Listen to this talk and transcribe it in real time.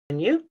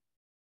You?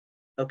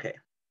 Okay.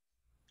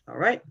 All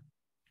right.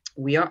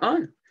 We are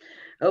on.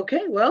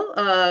 Okay. Well,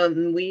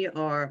 we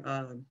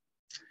are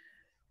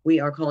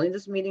calling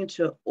this meeting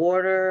to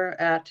order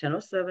at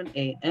 10:07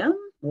 a.m.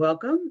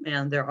 Welcome.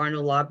 And there are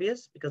no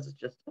lobbyists because it's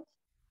just us.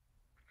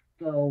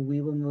 So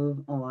we will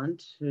move on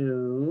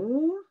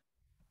to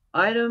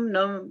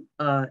item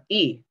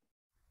E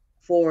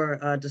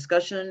for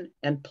discussion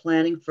and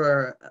planning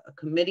for a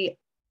community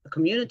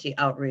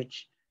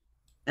outreach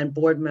and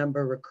board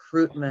member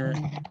recruitment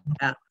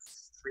at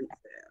Street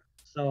Fair.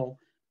 So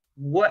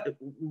what,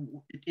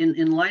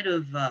 in light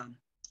of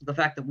the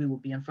fact that we will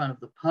be in front of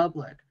the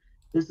public,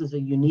 this is a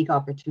unique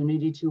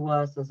opportunity to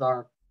us as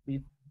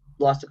we've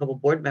lost a couple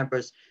board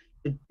members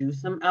to do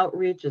some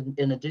outreach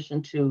in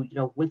addition to,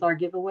 with our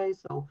giveaway.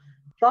 So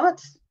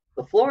thoughts,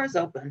 the floor is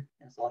open.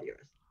 It's all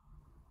yours.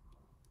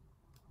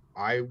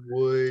 I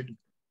would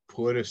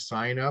put a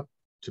sign up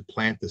to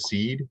plant the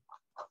seed,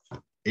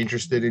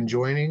 interested in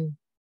joining.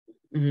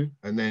 And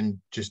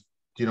then just,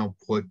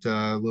 put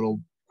a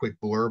little quick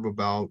blurb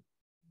about,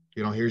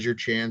 here's your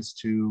chance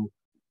to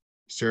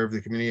serve the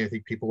community. I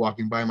think people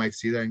walking by might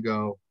see that and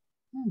go,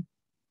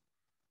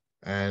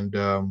 And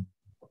then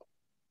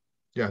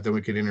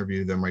we could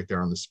interview them right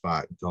there on the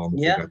spot and tell them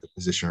if they got the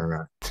position or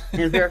not.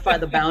 And verify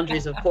the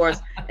boundaries, of course.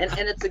 And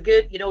it's a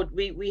good,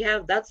 we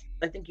have,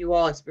 I think you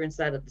all experienced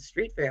that at the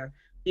street fair.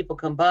 People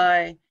come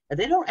by and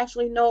they don't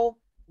actually know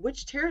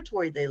which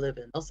territory they live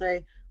in. They'll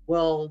say,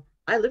 well,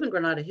 I live in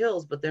Granada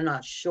Hills, but they're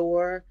not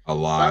sure. A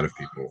lot of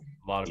people.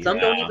 Some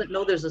don't even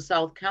know there's a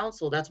South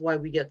Council. That's why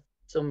we get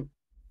some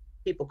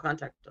people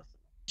contact us.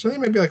 So they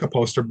might be like a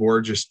poster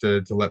board just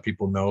to let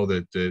people know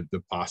that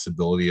the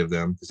possibility of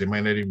them, because they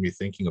might not even be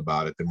thinking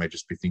about it. They might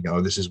just be thinking,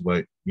 oh, this is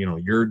what,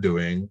 you're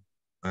doing.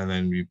 And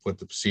then you put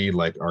the seed,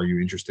 like, are you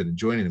interested in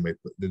joining? Then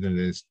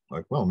it's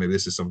like, well, maybe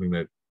this is something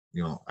that,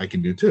 I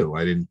can do too.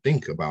 I didn't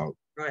think about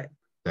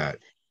that.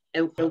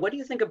 And what do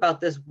you think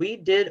about this?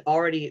 We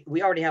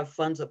already have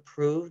funds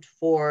approved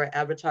for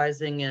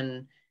advertising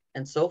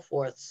and so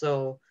forth.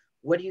 So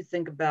what do you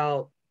think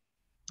about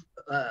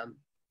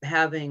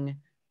having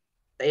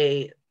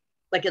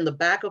like in the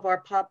back of our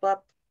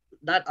pop-up,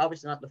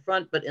 obviously not the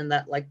front, but in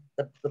that, like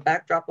the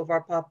backdrop of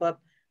our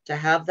pop-up, to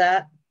have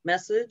that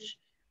message,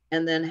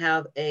 and then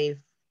have a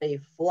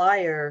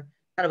flyer,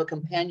 kind of a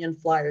companion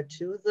flyer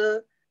to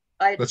the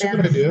item. That's a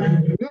good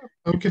idea.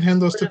 Yeah, we can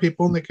hand those to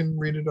people and they can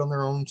read it on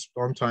their own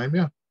time.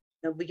 Yeah.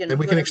 And we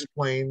can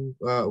explain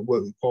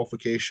what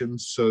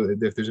qualifications, so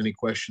that if there's any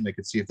question, they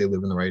could see if they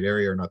live in the right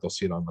area or not. They'll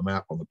see it on the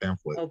map, on the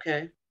pamphlet.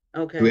 Okay.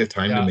 Do we have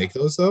time to make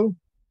those though?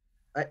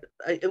 But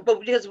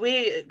because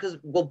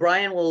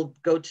Brian will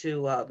go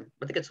to I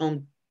think it's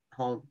home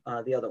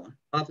the other one,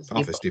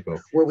 Office Depot,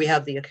 where we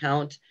have the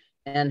account,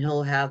 and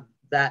he'll have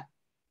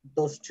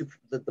those two,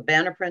 the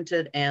banner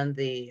printed and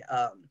the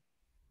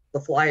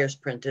flyers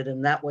printed,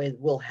 and that way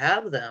we'll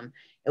have them,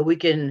 and we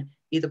can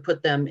either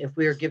put them, if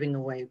we are giving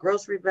away a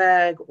grocery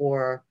bag,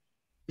 or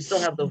we still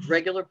have those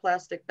regular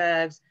plastic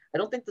bags. I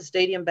don't think the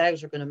stadium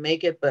bags are going to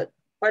make it, but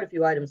quite a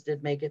few items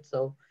did make it,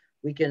 so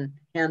we can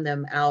hand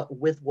them out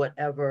with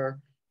whatever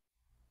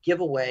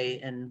giveaway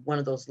in one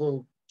of those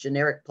little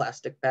generic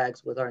plastic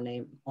bags with our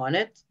name on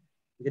it.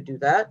 We could do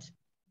that.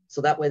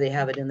 So that way they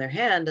have it in their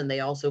hand, and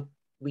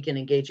we can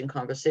engage in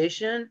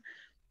conversation.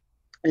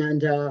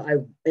 And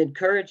I'm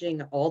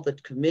encouraging all the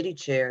committee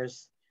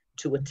chairs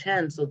to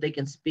attend so they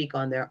can speak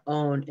on their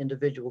own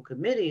individual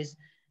committees,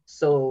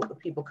 so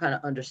people kind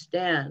of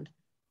understand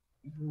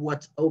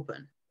what's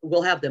open.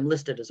 We'll have them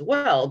listed as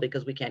well,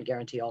 because we can't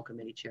guarantee all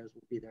committee chairs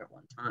will be there at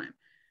one time.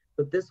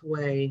 But this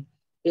way,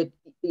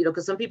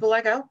 because some people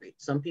like outreach,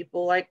 some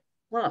people like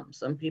plum,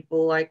 some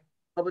people like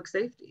public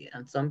safety,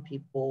 and some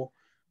people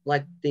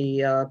like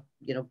the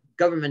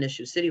government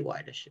issues,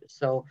 citywide issues.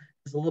 So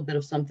there's a little bit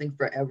of something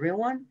for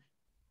everyone.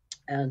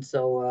 And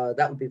so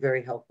that would be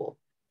very helpful.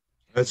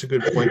 That's a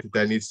good point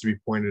that needs to be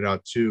pointed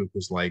out too,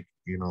 because like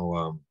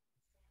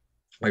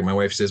my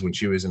wife says, when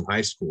she was in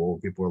high school,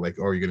 people were like,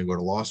 oh, you're going to go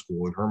to law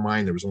school. In her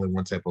mind, there was only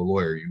one type of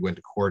lawyer. You went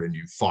to court and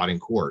you fought in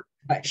court.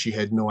 Right. She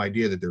had no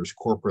idea that there was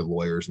corporate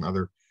lawyers and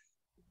other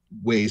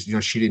ways.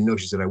 She didn't know.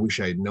 She said, I wish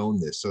I had known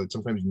this. So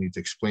sometimes you need to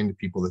explain to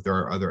people that there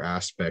are other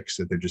aspects,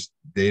 that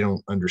they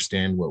don't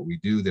understand what we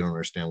do. They don't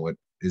understand what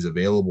is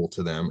available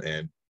to them.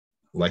 And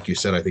like you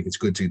said, I think it's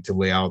good to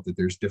lay out that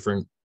there's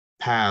different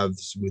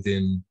paths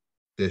within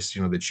this,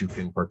 that you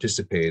can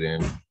participate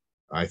in.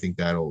 I think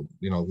that'll,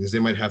 because they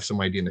might have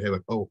some idea in their head,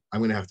 like, oh, I'm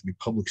going to have to be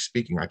public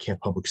speaking. I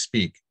can't public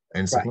speak.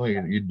 And it's like, no,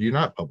 you're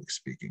not public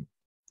speaking.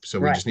 So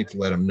we just need to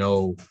let them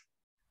know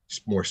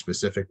more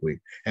specifically.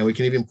 And we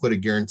can even put a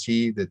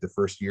guarantee that the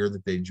first year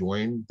that they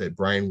join, that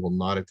Brian will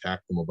not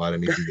attack them about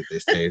anything that they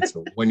say. It's a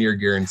 1-year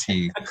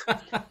guarantee.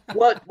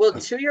 Well,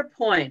 to your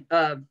point,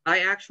 I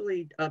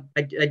actually,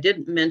 I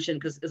did mention,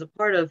 because as a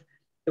part of,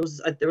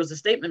 there was a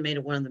statement made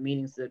at one of the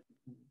meetings that,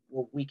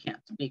 well, we can't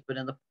speak, but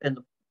in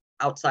the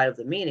outside of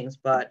the meetings.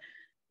 But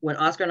when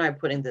Oscar and I are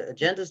putting the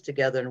agendas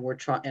together,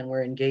 and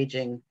we're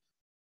engaging,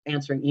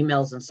 answering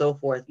emails and so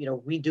forth,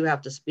 we do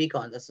have to speak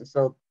on this. And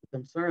so the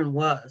concern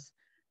was,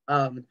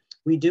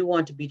 We do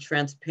want to be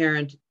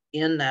transparent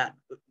in that,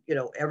 you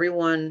know,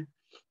 everyone,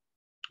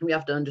 we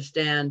have to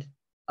understand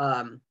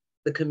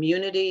the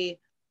community.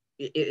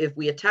 If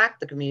we attack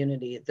the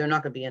community, they're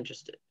not going to be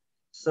interested.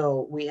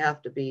 So we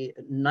have to be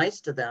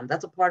nice to them.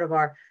 That's a part of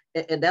our,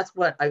 and that's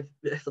what I've,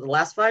 for the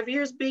last 5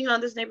 years being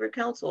on this neighborhood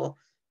council,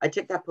 I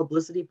take that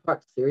publicity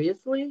part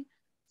seriously.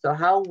 So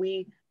how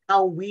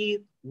we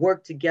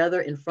work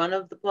together in front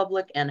of the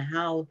public and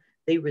how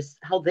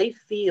they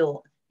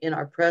feel in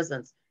our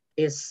presence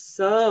is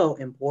so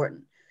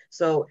important.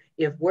 So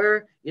if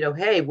we're, you know,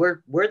 hey,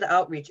 we're the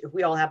outreach, if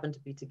we all happen to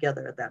be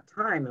together at that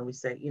time and we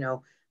say, you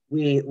know,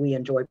 we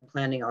enjoy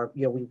planning our,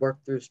 you know, we work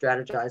through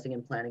strategizing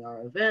and planning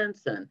our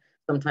events, and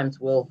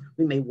sometimes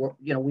we may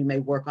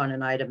work on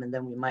an item and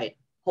then we might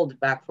hold it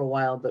back for a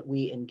while, but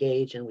we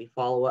engage and we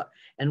follow up.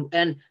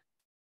 And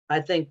I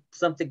think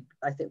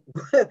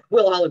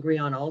we'll all agree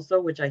on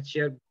also, which I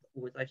shared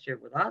with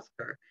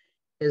Oscar,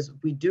 is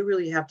we do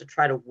really have to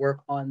try to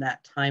work on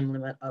that time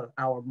limit of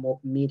our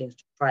meetings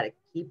to try to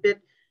keep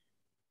it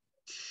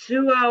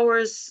 2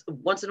 hours.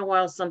 Once in a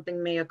while,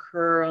 something may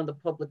occur on the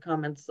public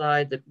comment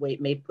side that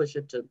may push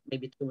it to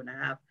maybe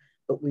 2.5,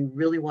 but we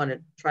really want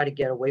to try to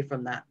get away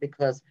from that,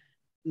 because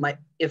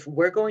if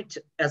we're going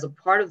to, as a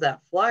part of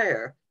that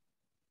flyer,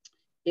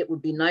 it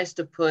would be nice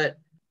to put,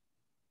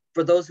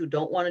 for those who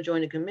don't want to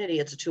join a committee,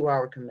 it's a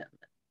 2-hour commitment.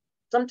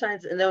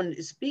 Sometimes, and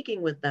then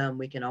speaking with them,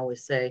 we can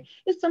always say,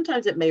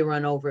 sometimes it may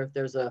run over if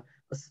there's a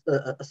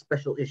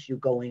special issue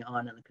going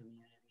on in the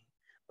community,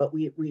 but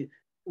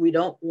we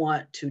don't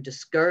want to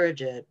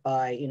discourage it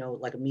by, you know,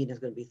 like a meeting is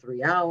going to be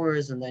 3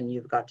 hours and then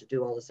you've got to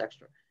do all this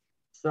extra.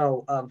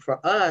 So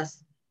for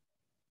us,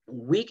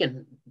 we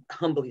can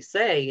humbly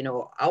say, you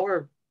know,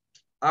 our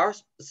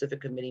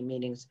specific committee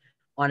meetings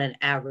on an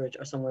average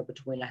are somewhere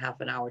between a half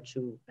an hour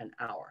to an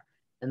hour.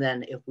 And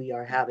then if we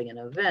are having an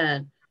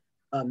event,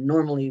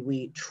 normally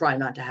we try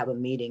not to have a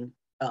meeting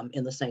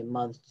in the same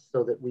month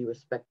so that we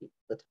respect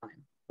the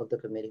time of the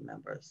committee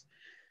members.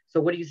 So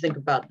what do you think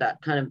about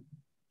that? Kind of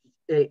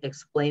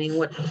explaining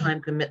what the time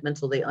commitment,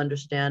 so they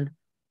understand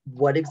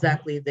what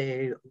exactly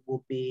they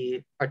will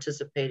be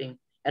participating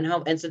and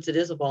how, and since it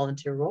is a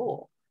volunteer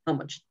role, how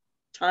much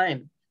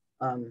time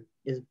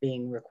is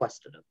being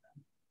requested of them.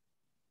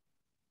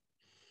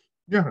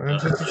 Yeah,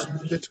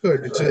 it's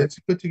good. It's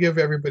good to give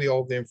everybody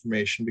all the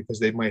information, because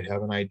they might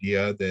have an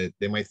idea that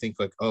they might think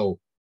like, oh,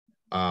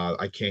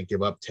 I can't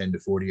give up 10 to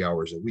 40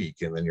 hours a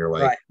week. And then you're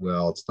like, right,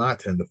 well, it's not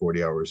 10 to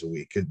 40 hours a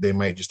week. They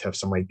might just have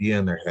some idea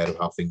in their head of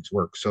how things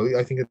work. So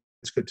I think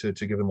it's good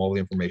to give them all the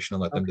information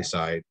and let them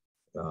decide,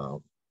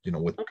 you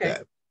know, with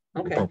that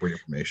appropriate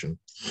information.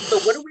 So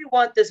what do we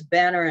want this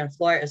banner and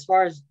flyer, as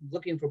far as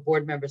looking for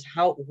board members,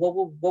 what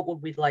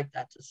would we like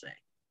that to say?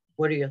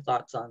 What are your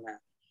thoughts on that?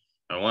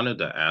 I wanted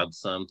to add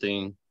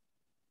something.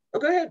 Oh,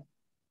 go ahead.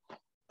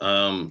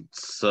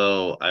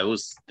 So I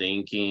was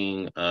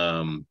thinking,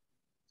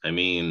 I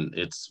mean,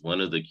 it's one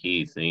of the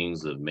key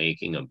things of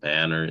making a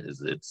banner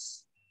is it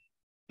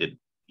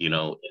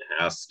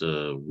has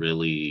to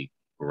really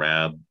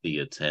grab the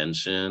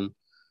attention.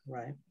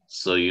 Right.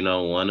 So, you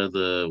know, one of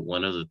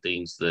the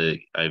things that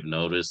I've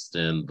noticed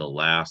in the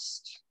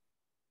last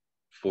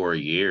 4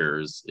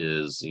 years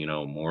is, you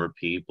know, more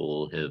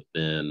people have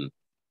been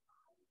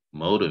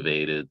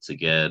motivated to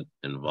get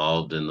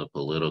involved in the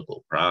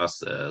political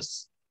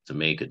process to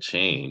make a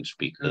change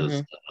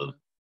because of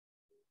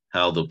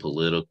how the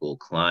political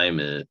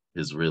climate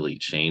has really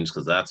changed.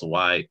 Because that's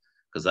why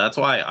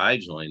I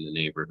joined the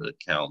neighborhood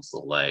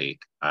council. Like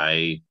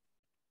I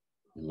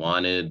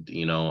wanted,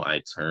 you know,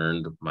 I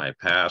turned my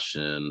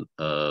passion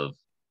of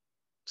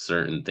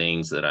certain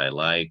things that I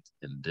liked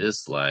and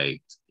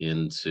disliked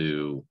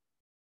into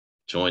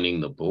joining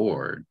the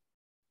board.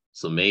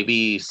 So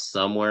maybe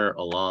somewhere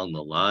along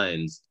the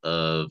lines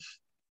of,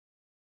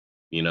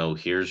 you know,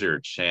 here's your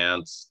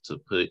chance to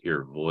put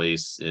your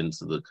voice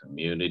into the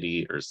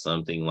community, or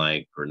something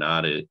like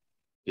Granada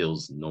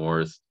Hills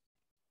North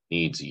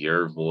needs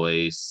your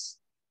voice.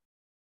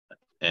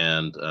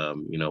 And,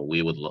 you know,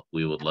 we would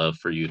love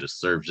for you to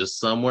serve, just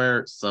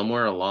somewhere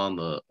along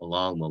the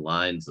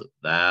lines of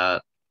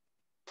that.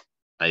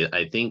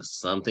 I think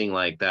something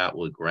like that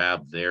would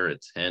grab their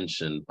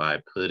attention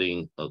by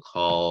putting a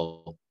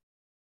call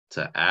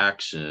to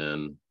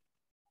action.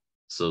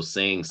 So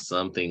saying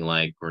something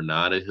like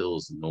Granada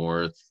Hills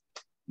North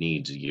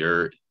needs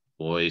your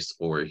voice,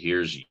 or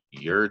here's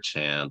your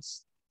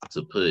chance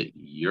to put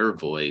your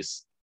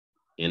voice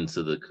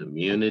into the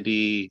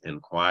community.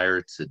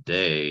 Inquire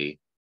today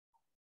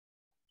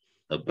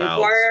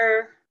about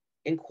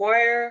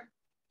inquire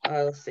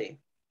let's see,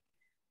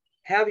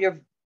 have your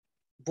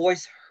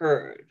voice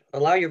heard,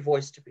 allow your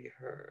voice to be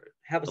heard,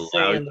 have a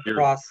say in the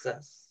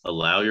process.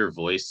 Allow your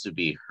voice to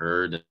be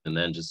heard, and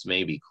then just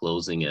maybe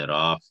closing it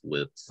off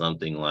with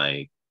something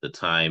like the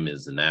time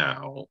is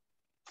now.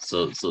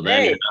 So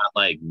then you're not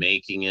like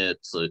making it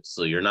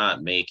so you're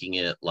not making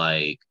it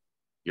like,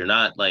 you're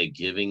not like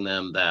giving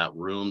them that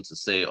room to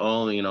say,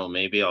 oh, you know,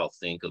 maybe I'll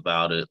think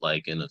about it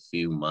like in a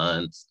few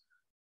months,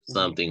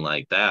 something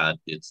like that.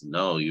 It's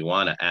no, you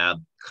want to add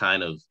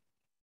kind of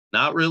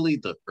not really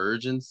the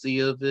urgency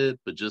of it,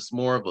 but just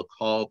more of a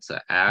call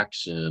to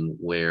action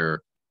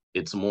where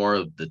it's more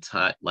of the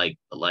time, like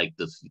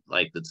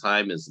the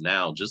time is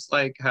now, just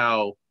like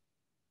how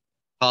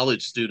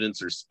college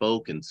students are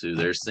spoken to.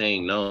 They're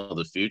saying, no,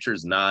 the future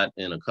is not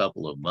in a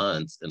couple of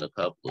months, in a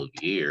couple of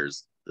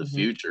years. The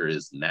future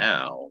is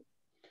now.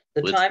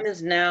 The time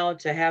is now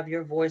to have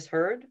your voice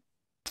heard.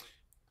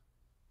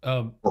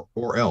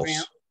 Or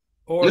else.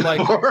 Or like,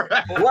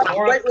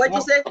 what'd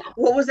you say?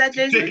 What was that,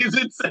 Jason?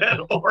 Jason said,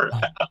 or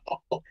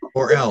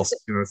else.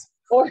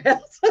 Or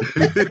else.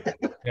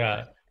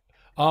 Yeah.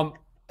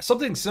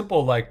 Something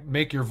simple like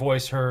make your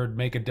voice heard,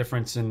 make a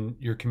difference in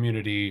your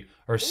community,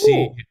 or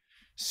see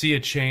a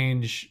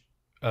change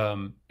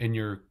in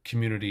your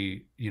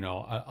community,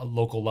 a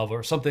local level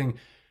or something.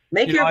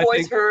 Make your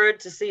voice heard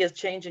to see a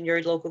change in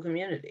your local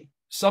community.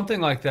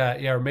 Something like that,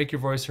 yeah. Or make your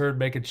voice heard,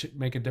 make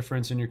a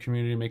difference in your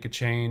community, make a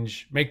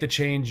change, make the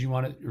change you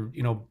want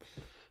to,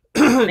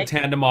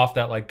 tandem off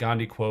that like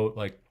Gandhi quote,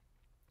 like,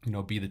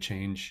 be the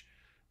change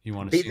you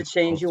want to see. Be the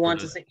change you want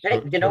to see.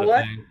 Hey, you know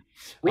what?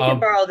 We can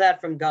borrow that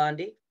from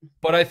Gandhi.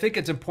 But I think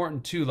it's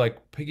important too,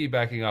 like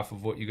piggybacking off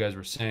of what you guys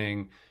were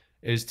saying,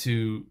 is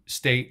to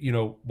state,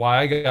 why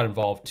I got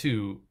involved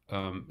too,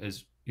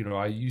 is,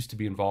 I used to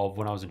be involved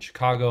when I was in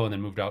Chicago and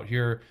then moved out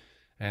here,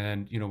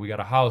 and we got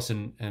a house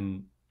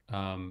and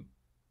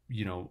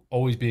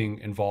always being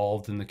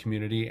involved in the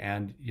community.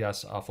 And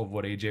yes, off of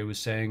what AJ was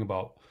saying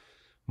about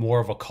more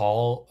of a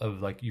call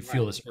of like, you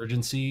feel this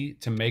urgency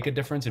to make a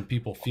difference, and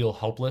people feel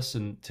helpless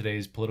in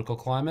today's political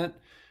climate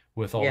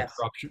with all the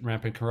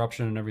rampant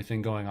corruption and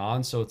everything going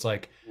on. So it's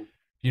like,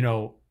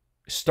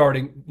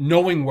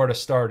 knowing where to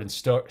start and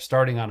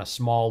starting on a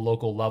small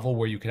local level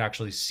where you can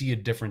actually see a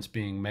difference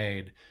being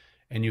made,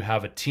 and you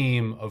have a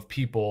team of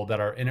people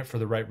that are in it for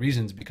the right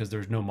reasons because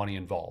there's no money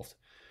involved.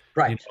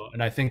 Right.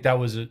 And I think that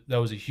was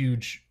a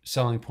huge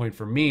selling point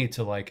for me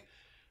to like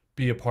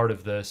be a part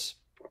of this.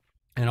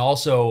 And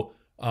also,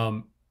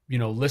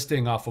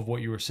 listing off of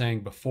what you were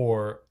saying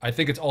before, I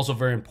think it's also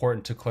very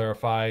important to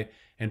clarify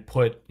and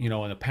put, in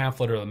a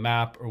pamphlet or the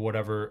map or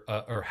whatever,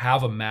 or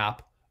have a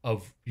map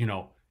of,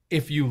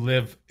 if you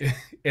live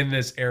in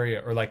this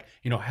area, or like,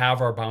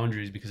 have our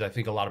boundaries, because I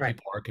think a lot of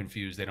people are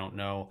confused. They don't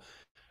know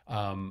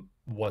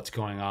what's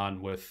going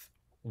on with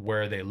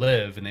where they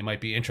live, and they might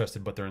be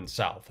interested, but they're in the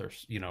South or,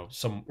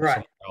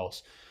 somewhere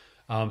else.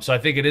 So I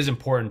think it is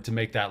important to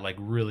make that like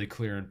really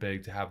clear and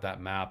big, to have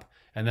that map.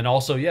 And then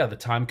also, the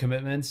time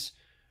commitments.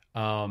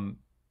 And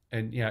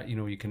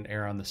you can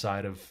err on the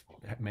side of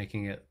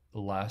making it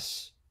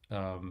less.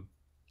 And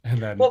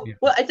then, well,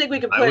 I think we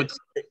could put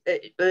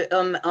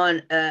on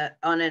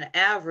an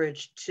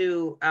average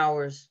 2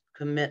 hours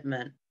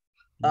commitment.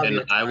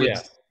 And I would,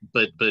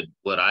 but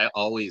what I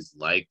always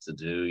like to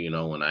do,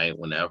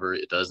 whenever,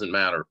 it doesn't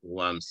matter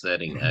who I'm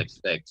setting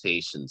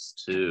expectations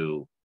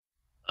to,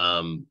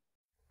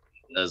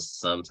 because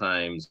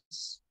sometimes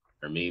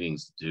our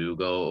meetings do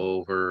go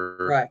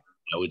over. Right.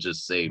 I would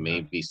just say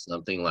maybe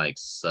something like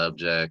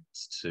subject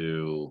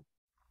to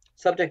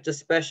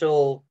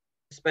special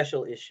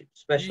issues,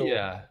 special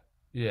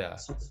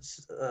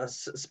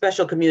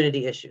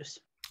community issues.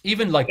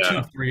 Even like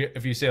 2-3,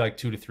 if you say like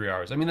 2 to 3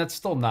 hours, I mean, that's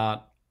still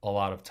not a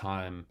lot of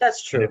time.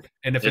 That's true.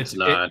 And if it's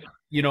not,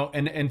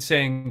 and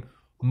saying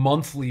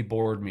monthly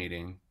board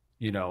meeting,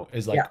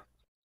 is like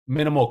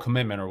minimal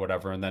commitment or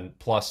whatever. And then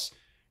plus,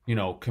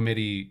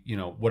 committee,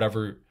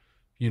 whatever,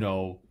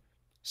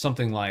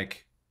 something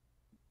like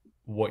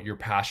what you're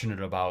passionate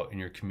about in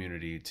your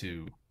community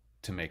to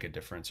make a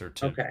difference, or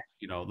to,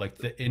 like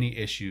any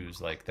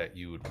issues like that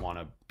you would want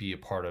to be a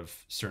part of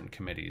certain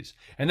committees.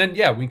 And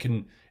then, we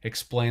can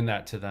explain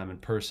that to them in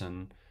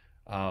person.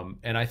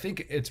 And I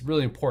think it's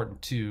really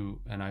important too.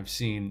 And I've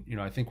seen,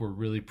 I think we're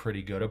really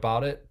pretty good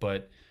about it,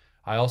 but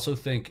I also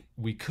think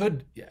we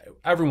could,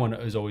 everyone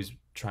is always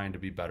trying to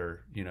be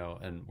better,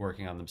 and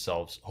working on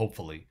themselves,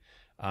 hopefully.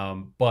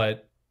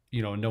 But,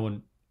 no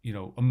one,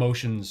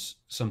 emotions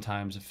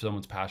sometimes, if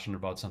someone's passionate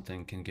about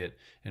something, can get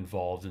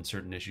involved in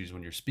certain issues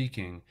when you're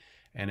speaking.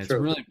 And it's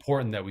really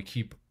important that we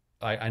keep,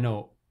 I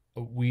know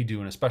we do,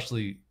 and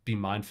especially be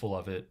mindful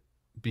of it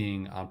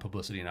being on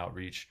publicity and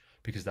outreach,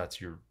 because that's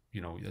your,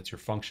 that's your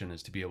function,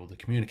 is to be able to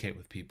communicate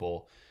with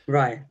people in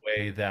a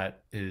way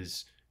that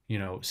is,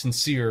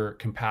 sincere,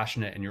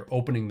 compassionate, and you're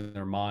opening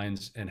their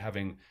minds and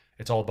having,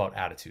 it's all about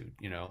attitude,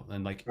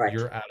 and like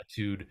your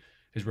attitude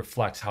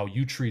reflects how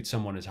you treat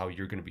someone is how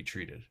you're going to be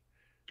treated.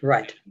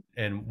 Right.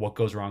 And what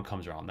goes around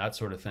comes around, that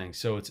sort of thing.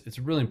 So it's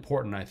really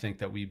important, I think,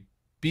 that we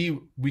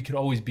could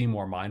always be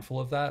more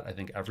mindful of that. I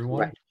think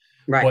everyone,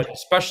 but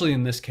especially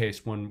in this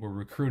case, when we're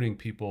recruiting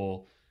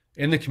people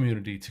in the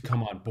community to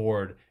come on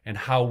board, and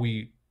how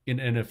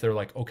and if they're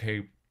like,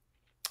 okay,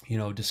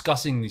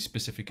 discussing these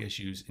specific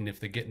issues, and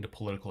if they get into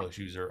political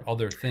issues or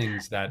other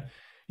things that,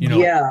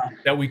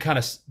 that we kind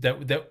of,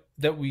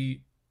 that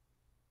we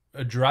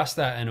address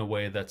that in a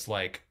way that's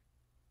like,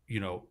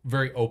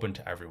 very open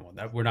to everyone,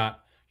 that we're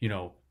not,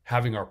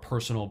 having our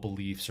personal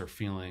beliefs or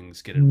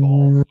feelings get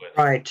involved with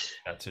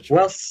that situation.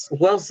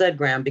 Well said,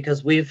 Graham,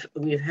 because we've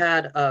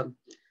had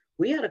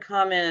we had a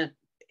comment,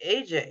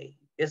 AJ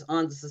is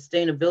on the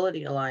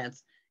Sustainability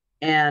Alliance,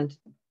 and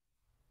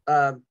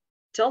share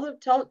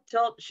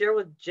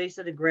with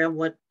Jason and Graham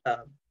what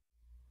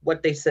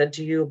they said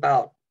to you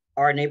about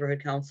our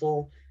neighborhood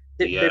council.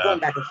 They're going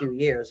back a few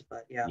years,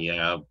 but yeah.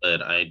 Yeah,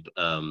 but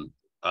I'm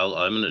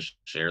going to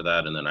share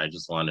that, and then I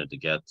just wanted to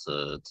get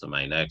to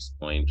my next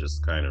point,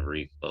 just kind of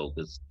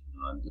refocus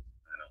on just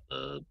kind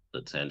of the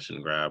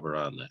attention grabber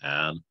on the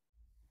ad.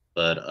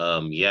 But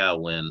yeah,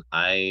 when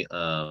I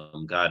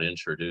got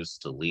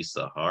introduced to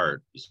Lisa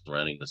Hart, who's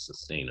running the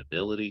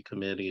sustainability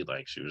committee,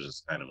 like she was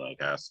just kind of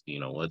like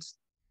asking, what's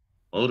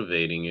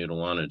motivating you to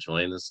want to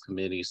join this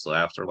committee? So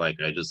after I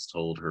just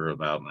told her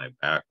about my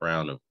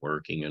background of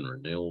working in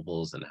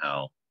renewables and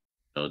how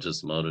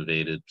just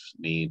motivated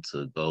me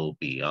to go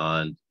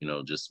beyond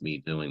just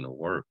me doing the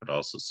work, but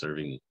also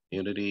serving the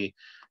community.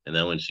 And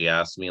then when she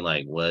asked me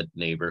what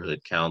neighborhood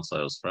council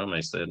I was from,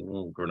 I said,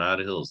 well,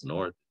 Granada Hills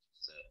North.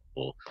 She said,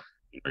 well,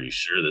 are you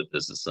sure that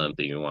this is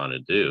something you want to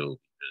do?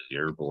 Because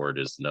your board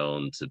is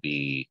known to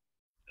be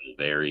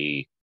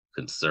very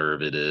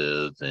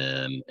conservative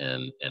and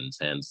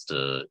tends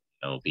to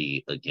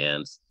be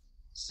against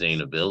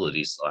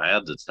sustainability. So I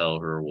had to tell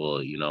her,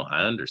 well,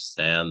 I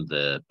understand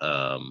that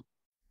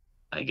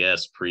I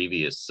guess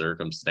previous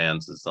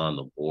circumstances on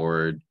the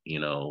board,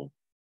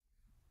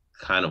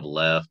 kind of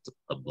left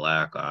a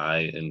black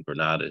eye in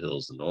Granada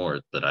Hills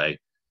North, but I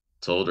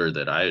told her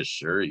that I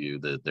assure you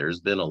that there's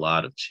been a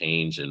lot of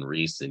change in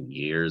recent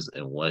years,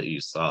 and what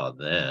you saw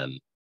then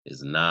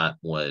is not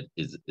what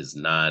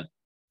not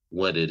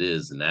what it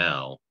is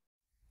now.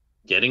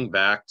 Getting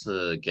back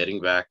to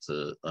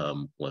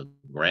what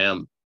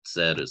Graham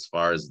said as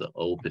far as the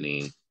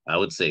opening, I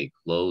would say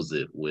close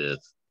it with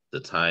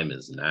the time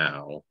is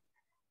now.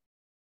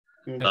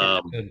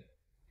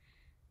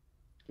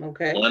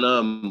 Okay.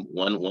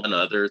 One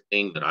other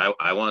thing that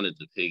I wanted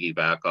to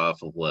piggyback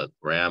off of what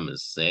Graham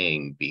is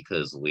saying,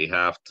 because we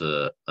have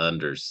to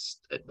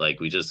understand,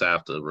 we just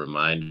have to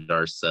remind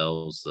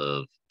ourselves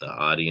of the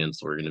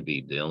audience we're going to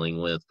be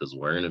dealing with, because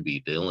we're going to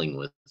be dealing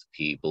with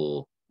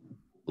people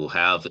who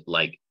have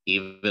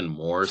even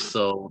more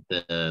so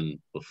than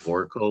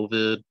before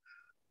COVID,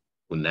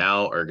 who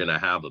now are going to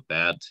have a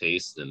bad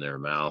taste in their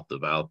mouth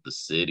about the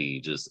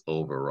city just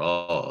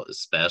overall,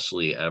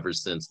 especially ever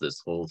since this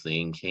whole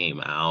thing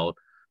came out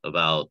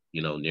about,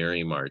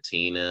 Neri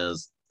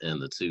Martinez and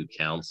the two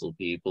council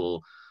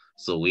people.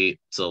 So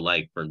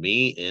for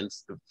me,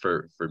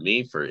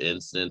 for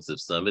instance, if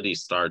somebody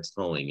starts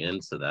going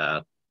into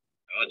that,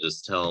 I would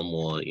just tell them,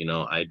 well,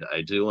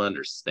 I do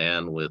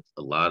understand with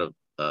a lot of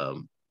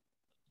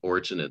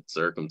fortunate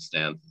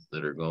circumstances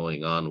that are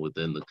going on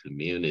within the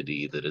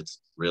community, that it's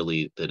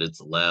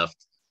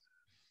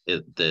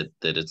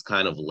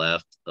kind of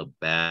left a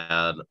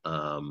bad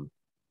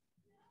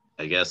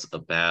I guess a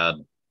bad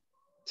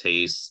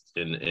taste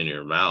in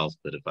your mouth.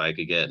 But if I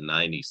could get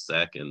 90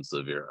 seconds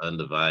of your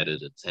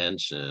undivided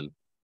attention,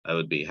 I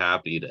would be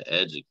happy to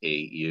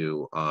educate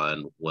you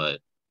on what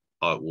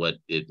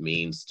it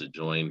means to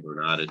join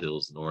Granada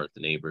Hills North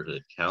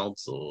Neighborhood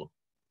Council.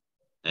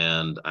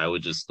 And I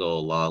would just go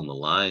along the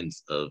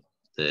lines of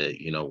that,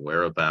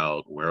 we're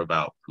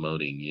about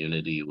promoting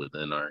unity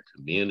within our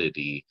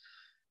community.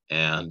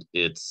 And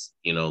it's,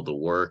 the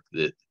work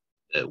that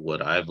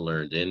what I've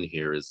learned in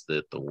here is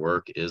that the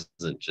work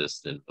isn't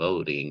just in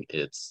voting,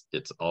 it's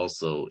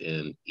also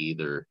in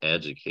either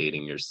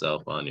educating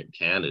yourself on your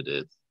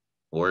candidates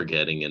or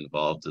getting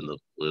involved in the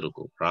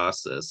political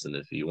process. And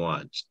if you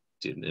want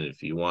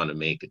to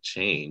make a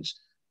change,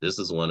 this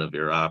is one of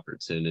your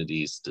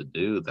opportunities to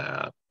do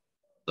that.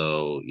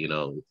 So,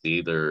 it's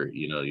either,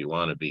 you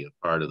want to be a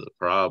part of the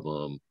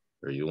problem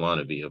or you want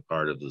to be a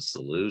part of the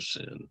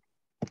solution.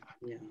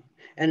 Yeah.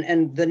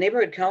 And the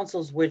neighborhood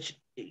councils, which,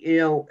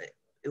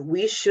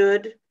 we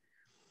should,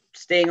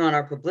 staying on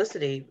our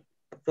publicity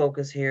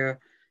focus here,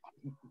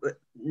 but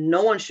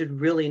no one should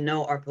really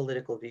know our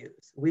political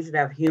views. We should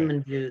have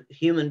human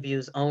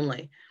views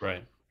only.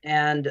 Right.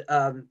 And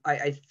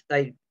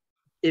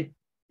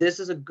this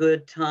is a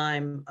good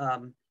time.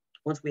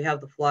 Once we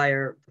have the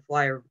flyer,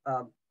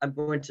 I'm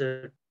going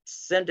to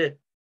send it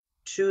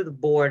to the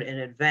board in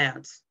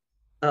advance,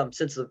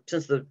 since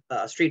the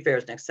street fair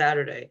is next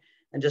Saturday,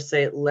 and just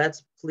say,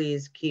 let's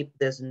please keep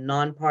this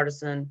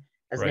nonpartisan,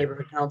 as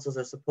neighborhood councils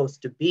are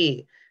supposed to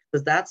be,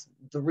 because that's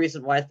the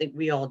reason why I think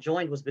we all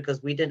joined, was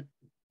because we didn't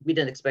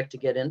expect to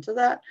get into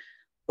that,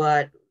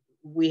 but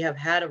we have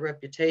had a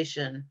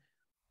reputation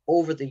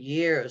over the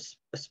years,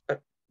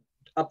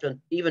 up to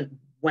even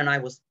when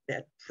I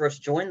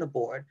first joined the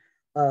board,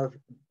 of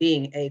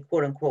being a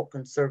quote unquote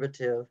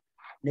conservative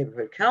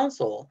neighborhood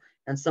council.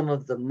 And some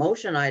of the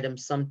motion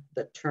items,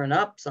 that turn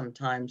up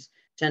sometimes,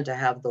 tend to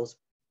have those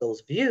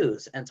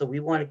views. And so we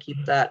want to keep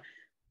that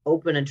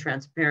open and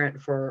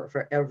transparent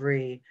for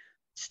every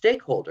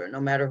stakeholder, no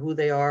matter who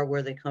they are,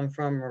 where they come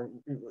from, or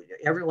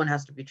everyone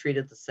has to be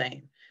treated the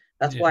same.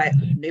 That's why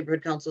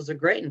neighborhood councils are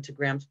great. And to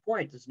Graham's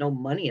point, there's no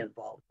money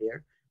involved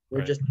here.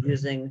 We're just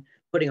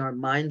putting our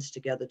minds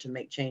together to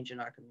make change in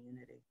our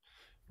community.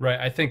 Right.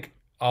 I think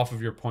off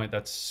of your point,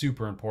 that's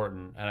super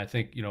important. And I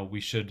think,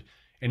 we should,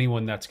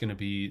 anyone that's going to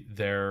be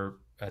there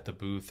at the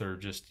booth or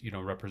just,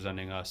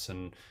 representing us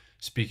and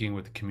speaking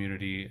with the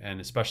community, and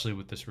especially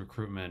with this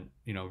recruitment,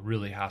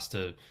 really has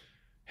to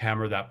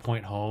hammer that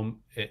point home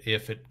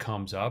if it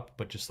comes up,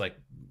 but just like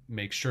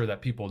make sure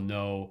that people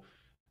know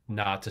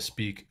not to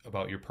speak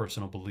about your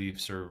personal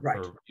beliefs or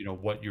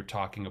what you're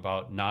talking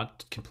about,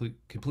 not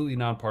completely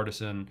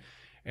nonpartisan,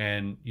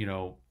 and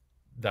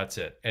that's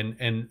it.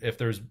 And if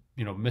there's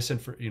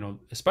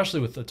especially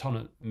with a ton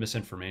of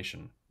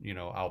misinformation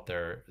out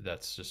there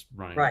that's just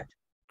running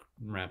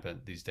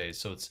rampant these days.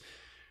 So it's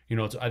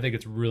I think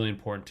it's really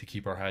important to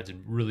keep our heads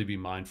and really be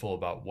mindful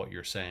about what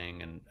you're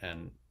saying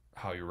and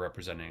how you're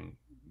representing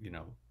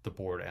the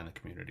board and the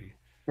community.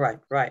 Right.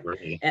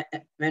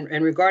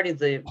 And regarding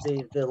the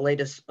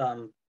latest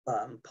the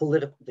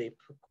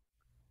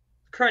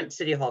current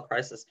City Hall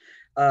crisis,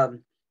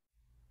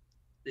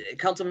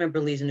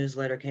 Councilmember Lee's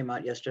newsletter came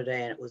out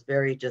yesterday, and it was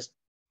very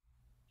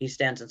he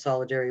stands in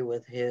solidarity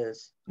with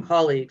his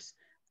colleagues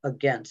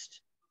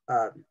against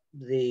the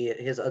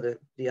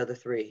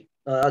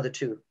other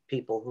two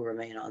people who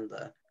remain on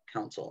the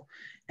council,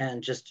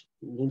 and just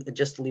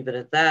leave it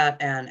at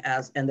that.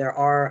 And there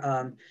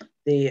are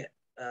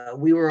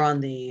we were on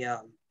the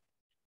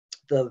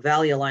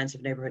Valley Alliance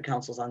of Neighborhood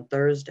Councils on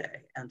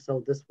Thursday, and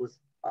so this was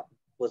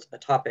a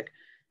topic.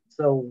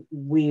 So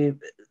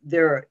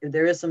there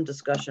is some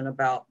discussion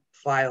about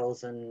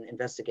files and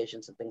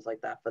investigations and things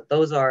like that, but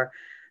those are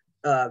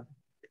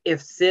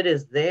if Sid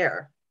is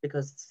there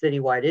because it's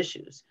citywide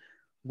issues,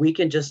 we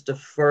can just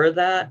defer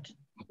that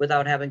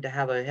without having to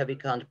have a heavy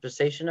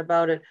conversation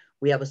about it.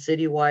 We have a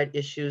citywide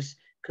issues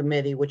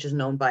committee, which is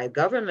known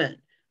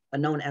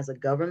as a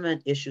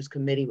government issues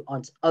committee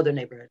on other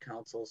neighborhood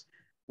councils,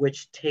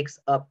 which takes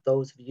up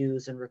those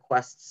views and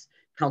requests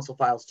council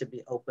files to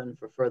be open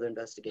for further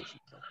investigation.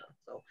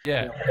 So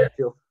yeah,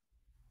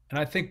 and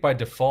I think by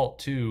default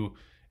too,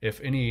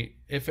 if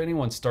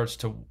anyone starts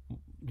to,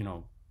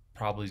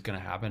 probably is going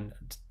to happen,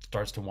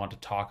 starts to want to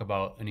talk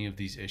about any of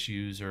these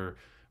issues or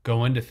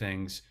go into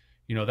things,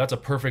 that's a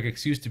perfect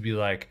excuse to be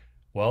like,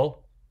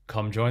 well,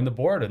 come join the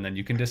board and then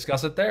you can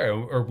discuss it there,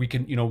 or we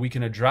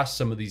can address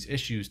some of these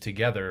issues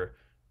together,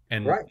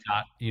 and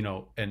not,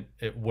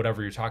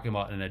 whatever you're talking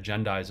about, and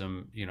agendize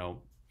them,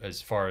 as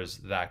far as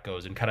that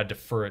goes, and kind of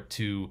defer it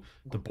to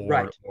the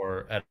board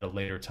or at a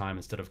later time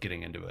instead of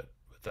getting into it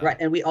with them. Right.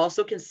 And we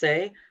also can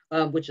say,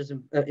 which is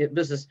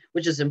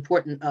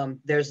important.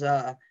 There's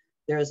the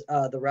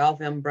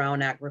Ralph M.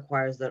 Brown Act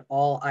requires that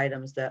all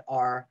items that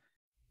are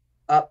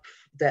up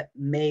that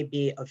may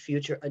be a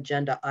future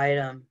agenda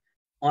item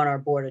on our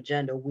board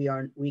agenda,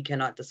 we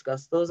cannot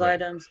discuss those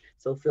items.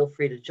 So feel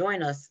free to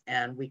join us,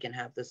 and we can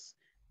have this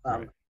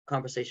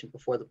conversation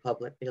before the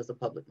public, because the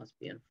public must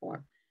be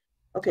informed.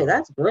 Okay,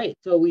 that's great.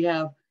 So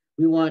it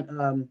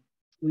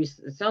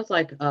sounds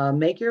like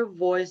make your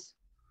voice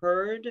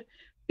heard,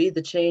 be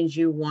the change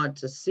you want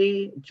to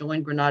see,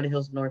 join Granada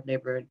Hills North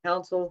Neighborhood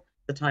Council.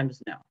 The time is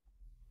now.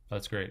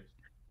 That's great.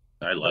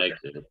 I like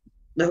it.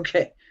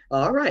 Okay,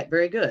 all right,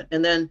 very good.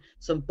 And then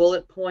some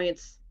bullet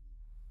points.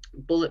 And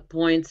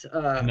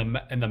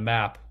the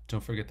map.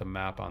 Don't forget the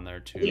map on there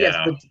too. Yes,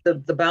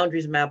 the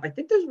boundaries map. I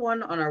think there's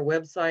one on our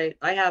website.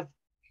 I have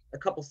a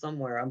couple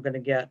somewhere. I'm going to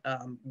get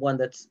one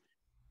that's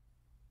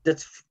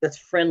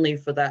friendly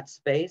for that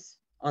space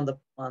on the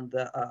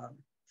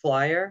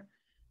flyer,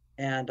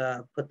 and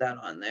put that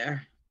on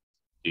there.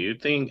 Do you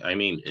think,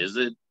 is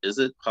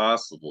it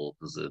possible,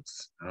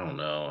 because I don't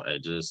know, I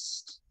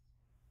just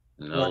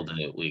know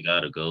that we got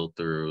to go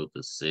through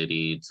the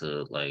city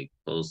to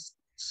post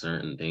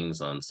certain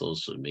things on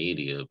social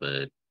media,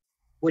 but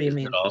what do you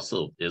mean?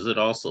 Is it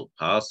also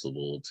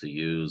possible to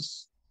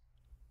use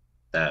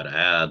that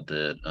ad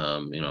that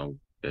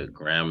that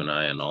Graham and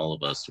I and all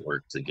of us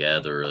work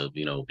together of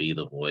be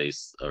the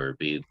voice or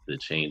be the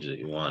change that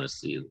you want to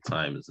see? The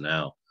time is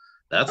now.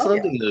 That's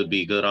something that would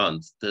be good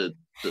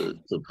to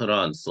put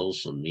on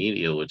social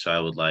media, which I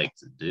would like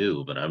to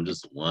do, but I'm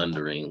just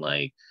wondering,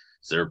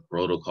 is there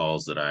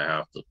protocols that I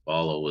have to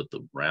follow with the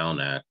Brown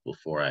Act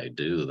before I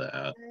do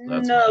that?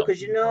 No,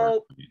 because you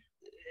know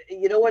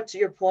what, to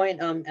your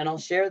point, and I'll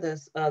share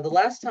this. The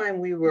last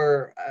time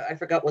I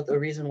forgot what the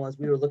reason was,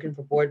 we were looking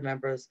for board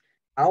members.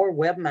 Our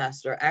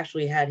webmaster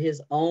actually had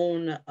his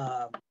own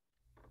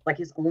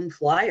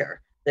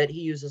flyer that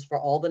he uses for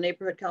all the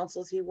neighborhood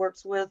councils he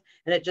works with,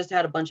 and it just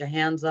had a bunch of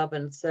hands up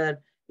and it said,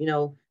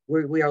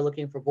 we are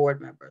looking for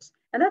board members,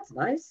 and that's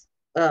nice.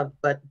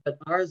 But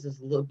ours is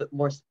a little bit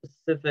more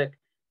specific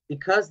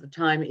because the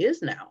time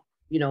is now,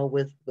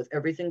 with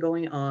everything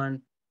going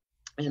on,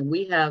 and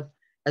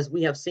as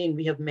we have seen,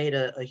 we have made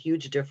a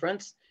huge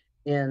difference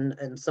in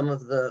some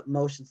of the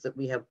motions that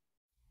we have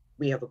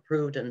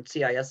approved, and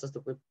CISs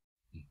that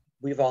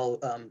we've all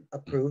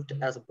approved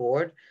as a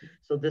board.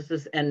 So this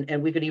is,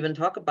 and we could even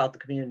talk about the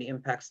community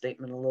impact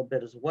statement a little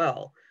bit as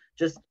well.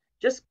 Just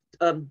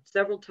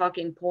several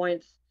talking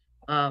points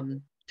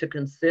to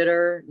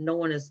consider. No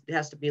one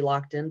has to be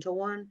locked into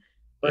one,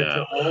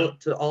 but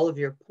to all of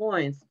your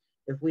points,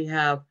 if we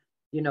have,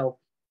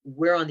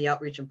 we're on the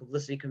outreach and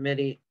publicity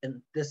committee,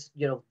 and this,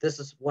 this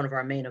is one of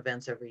our main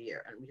events every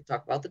year, and we can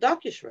talk about the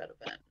DocuShred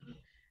event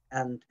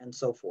and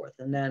so forth.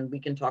 And then we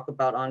can talk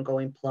about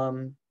ongoing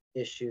plum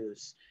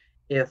issues.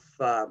 If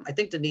I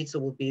think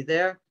Denitza will be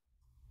there,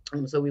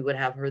 so we would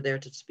have her there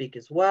to speak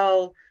as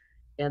well.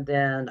 And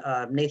then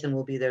Nathan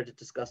will be there to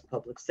discuss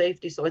public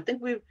safety. So I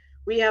think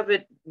we have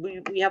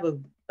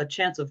a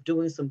chance of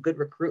doing some good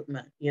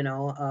recruitment,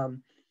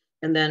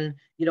 and then,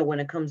 when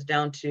it comes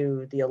down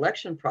to the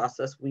election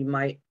process, we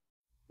might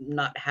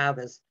not have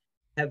as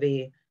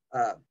heavy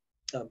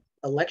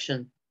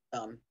election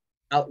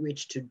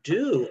outreach to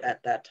do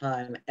at that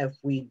time if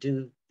we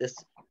do this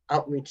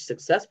outreach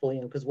successfully,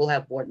 because we'll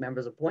have board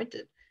members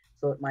appointed.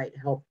 So it might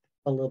help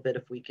a little bit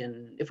if we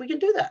can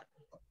do that.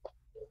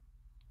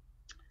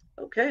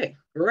 Okay,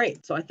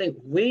 great. So I think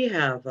we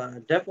have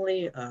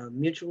definitely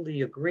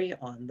mutually agree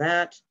on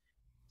that.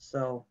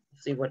 So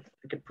see what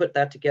we could put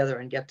that together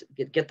and get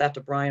that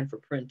to Brian for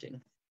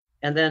printing.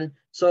 And then,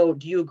 so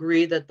do you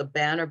agree that the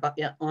banner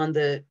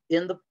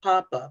in the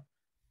pop-up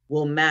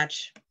will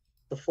match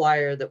the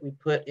flyer that we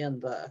put in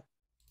the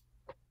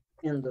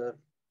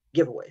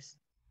giveaways?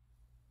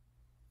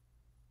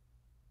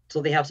 So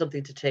they have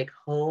something to take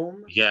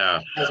home.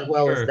 Yeah. As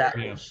well as that.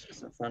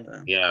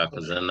 Yeah,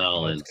 because then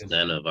they'll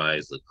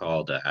incentivize the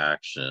call to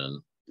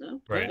action. Okay.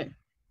 Right.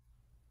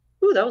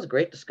 Ooh, that was a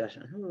great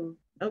discussion. Ooh,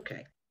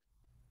 okay.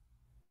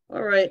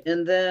 All right,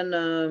 and then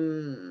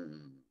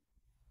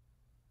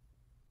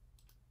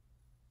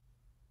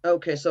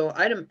okay, so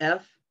item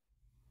F.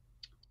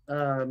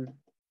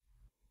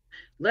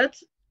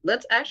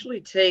 Let's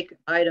actually take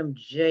item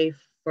J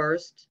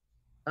first,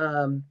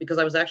 because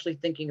I was actually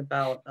thinking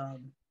about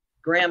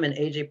Graham and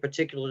AJ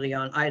particularly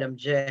on item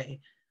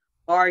J.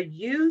 Are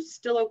you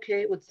still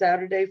okay with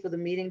Saturday for the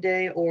meeting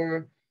day,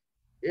 or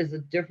is a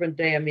different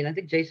day? I mean, I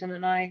think Jason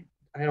and I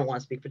don't want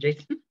to speak for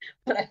Jason,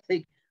 but I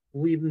think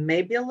we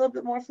may be a little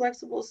bit more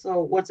flexible. So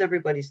what's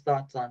everybody's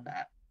thoughts on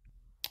that?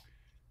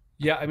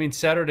 Yeah, I mean,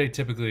 Saturday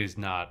typically is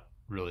not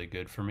really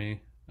good for me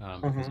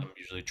because I'm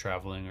usually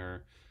traveling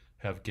or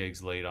have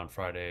gigs late on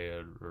Friday,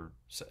 or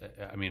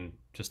I mean,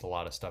 just a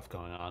lot of stuff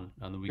going on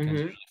the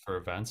weekends usually for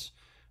events.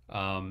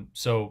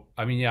 So,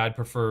 I mean, yeah, I'd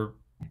prefer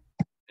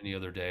any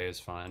other day is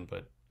fine,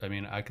 but I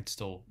mean, I could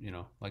still,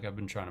 like I've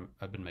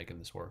been making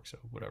this work, so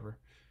whatever.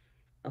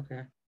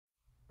 Okay.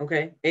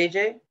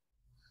 AJ?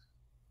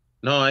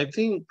 No, I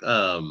think,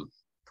 I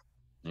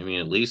mean,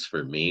 at least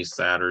for me,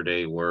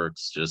 Saturday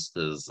works just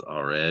as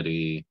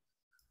already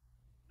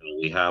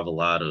we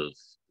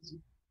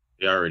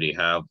already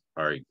have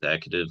our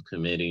executive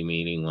committee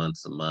meeting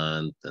once a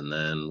month, and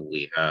then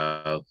we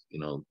have,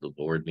 the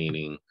board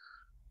meeting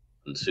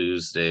on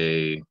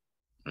Tuesday.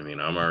 I mean,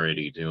 I'm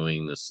already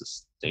doing the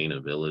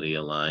Sustainability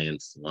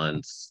Alliance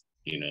once,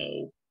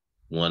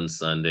 one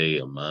Sunday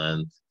a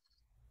month.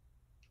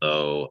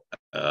 So,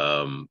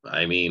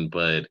 I mean,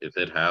 but if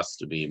it has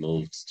to be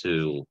moved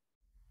to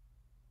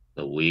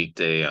the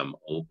weekday, I'm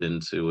open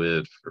to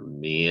it. For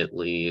me, at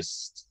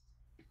least,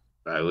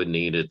 I would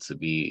need it to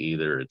be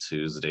either a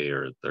Tuesday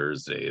or a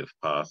Thursday if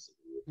possible.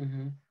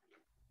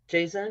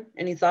 Jason,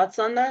 any thoughts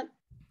on that?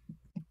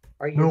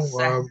 Are you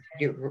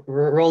you're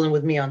rolling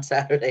with me on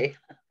Saturday?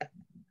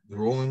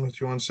 Rolling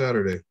with you on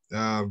Saturday.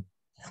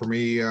 For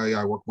me,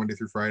 I work Monday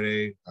through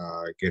Friday.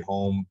 Get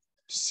home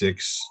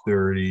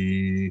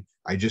 6:30.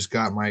 I just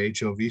got my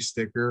HOV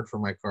sticker for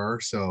my car,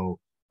 so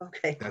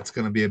okay, that's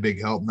going to be a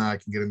big help. Now I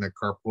can get in that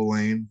carpool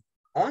lane.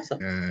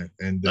 Awesome.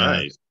 And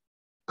nice.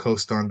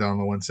 Coast on down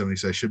the 170.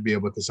 So I should be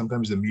able to.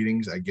 Sometimes the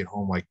meetings I get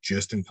home like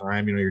just in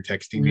time. You're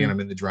texting me and I'm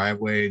in the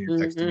driveway and you're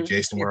texting me,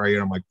 Jason, where are you?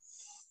 And I'm like,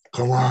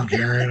 come on,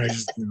 Karen. I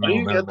just How do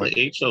you get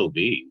the HOV?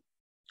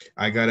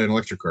 I got an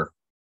electric car.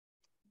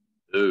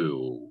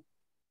 Ooh,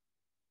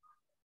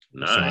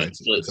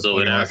 nice.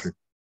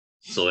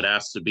 So it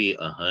has to be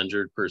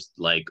 100%,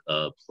 like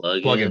a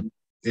plug-in.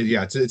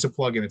 Yeah, it's a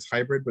plug-in. It's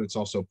hybrid, but it's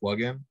also a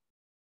plug-in.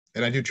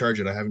 And I do charge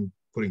it. I haven't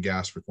put in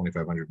gas for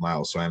 2,500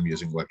 miles, so I'm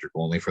using electric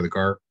only for the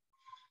car.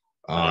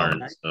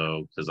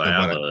 So because I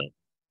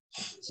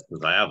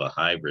have a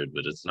hybrid,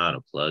 but it's not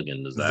a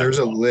plug-in. There's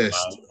a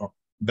list.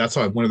 That's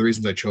why one of the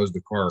reasons I chose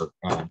the car,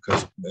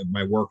 because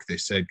my work, they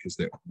said, because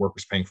the work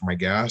was paying for my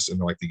gas, and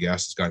they're like, the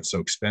gas has gotten so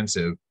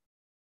expensive.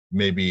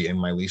 Maybe, and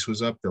my lease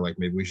was up. They're like,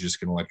 maybe we should just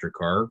get an electric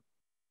car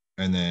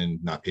and then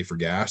not pay for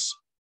gas.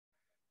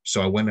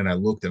 So I went and I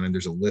looked, and then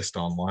there's a list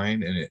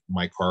online, and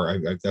my car,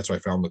 that's why I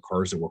found the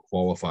cars that were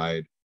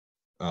qualified.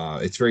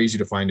 It's very easy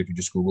to find if you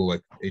just Google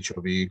like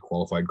HOV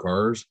qualified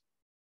cars.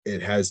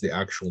 It has the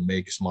actual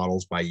makes,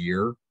 models by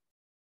year.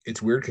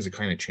 It's weird because it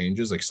kind of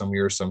changes. Like some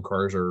years, some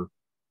cars are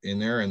in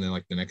there, and then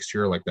like the next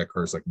year, like that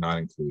car is like not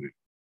included.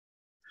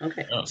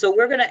 Okay, so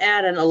we're gonna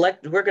add an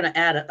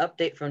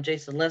update from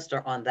Jason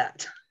Lester on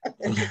that.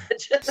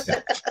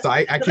 So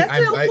I that's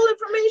helpful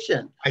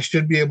information. I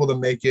should be able to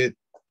make it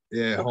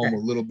home a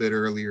little bit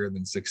earlier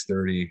than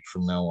 6:30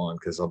 from now on,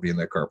 because I'll be in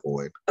that carpool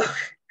lane.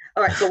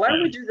 All right, so why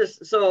don't we do this?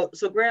 So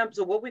Graham,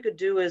 so what we could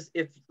do is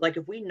if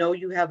we know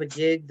you have a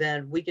gig,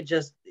 then we could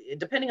just,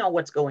 depending on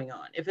what's going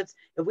on. If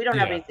we don't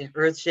have anything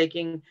earth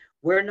shaking,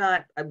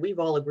 we've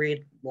all agreed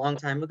a long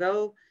time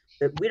ago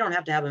that we don't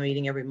have to have a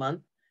meeting every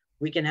month.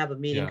 We can have a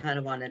meeting kind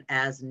of on an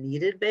as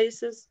needed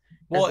basis.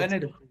 Well,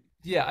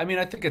 I mean,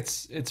 I think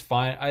it's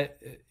fine.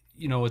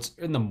 It's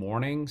in the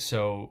morning,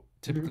 so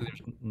typically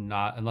there's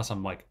not, unless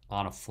I'm like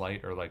on a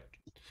flight or like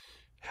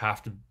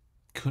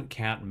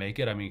can't make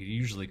it. I mean, you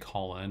usually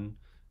call in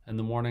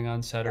the morning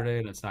on Saturday,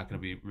 and it's not going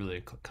to be really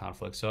a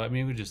conflict. So I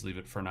mean, we just leave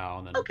it for now,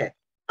 and then okay,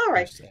 all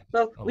right.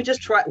 So we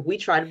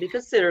try to be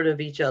considerate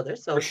of each other.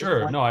 So for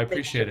sure, no, I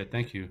appreciate it.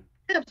 Thank you.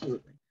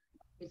 Absolutely.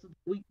 Okay, so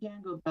we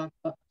can go back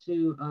up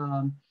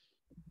to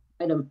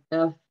item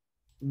F.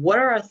 What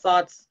are our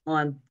thoughts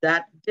on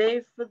that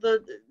day for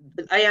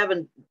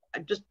I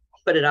just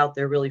put it out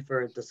there really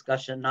for a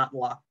discussion, not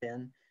locked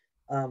in,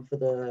 for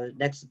the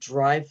next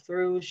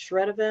drive-through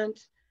shred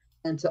event,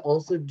 and to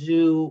also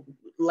do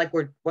like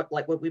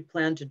what we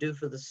plan to do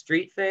for the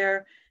street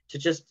fair, to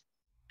just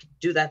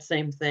do that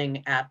same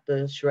thing at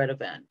the shred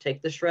event.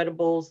 Take the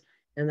shreddables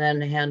and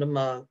then hand them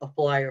a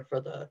flyer for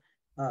the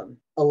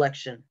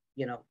election,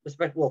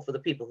 especially for the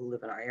people who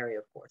live in our area,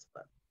 of course.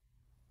 But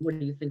what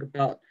do you think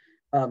about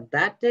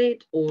that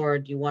date, or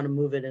do you want to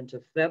move it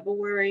into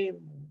February?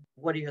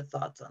 What are your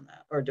thoughts on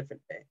that, or a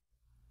different day?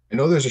 I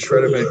know there's a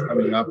shred event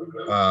coming up.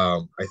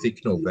 I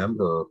think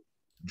November.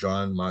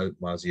 John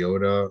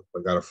Mazziota,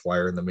 I got a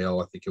flyer in the mail.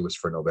 I think it was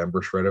for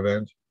November shred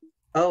event.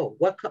 Oh,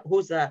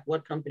 who's that?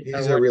 What company?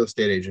 He's a real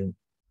estate agent.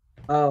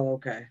 Oh,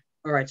 okay.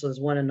 All right. So there's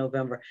one in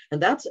November,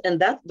 and that's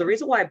the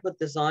reason why I put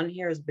this on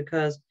here is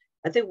because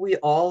I think we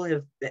all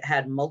have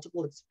had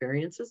multiple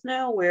experiences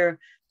now where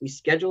we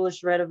schedule a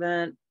shred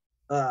event,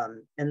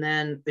 and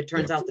then it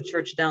turns out the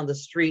church down the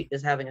street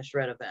is having a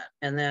shred event,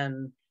 and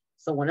then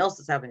someone else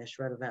is having a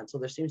shred event. So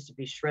there seems to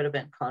be shred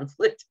event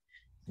conflict.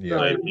 Yeah,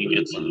 so I think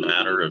it's a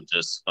matter of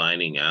just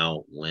finding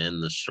out when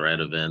the shred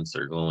events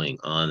are going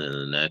on in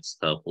the next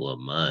couple of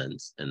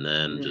months, and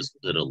then just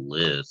put a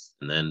list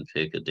and then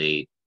pick a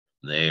date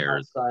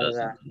there that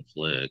doesn't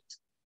conflict.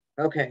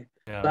 Okay,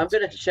 so I'm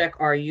going to check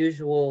our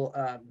usual,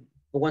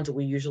 the ones that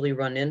we usually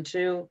run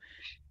into,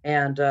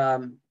 and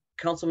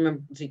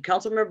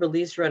Councilmember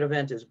Lee's shred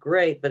event is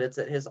great, but it's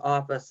at his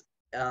office,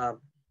 so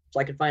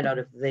I can find out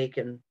if they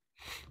can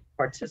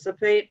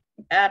participate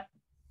at.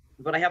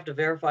 But I have to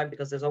verify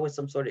because there's always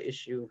some sort of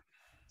issue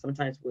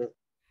sometimes with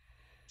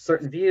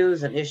certain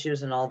views and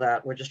issues and all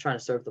that. We're just trying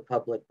to serve the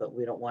public, but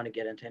we don't want to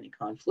get into any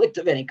conflict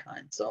of any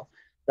kind. So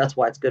that's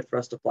why it's good for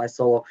us to fly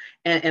solo.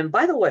 And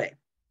by the way,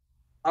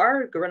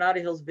 our Granada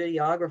Hills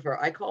videographer,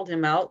 I called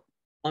him out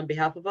on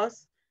behalf of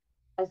us.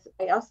 I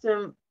asked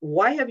him,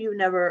 why have you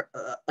never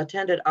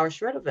attended our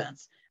shred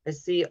events? I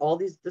see all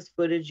this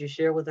footage you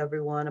share with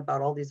everyone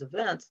about all these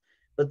events,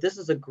 but this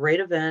is a great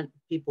event.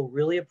 People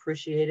really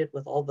appreciate it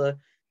with all the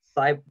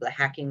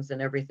hackings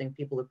and everything.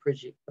 People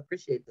appreciate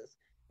this.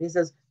 He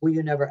says, well,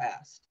 you never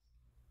asked.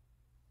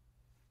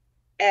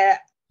 I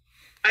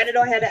didn't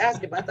know I had to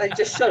ask him. I thought I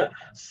just shut up.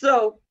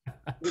 So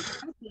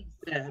with that being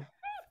said,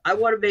 I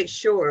want to make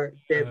sure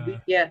that we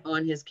get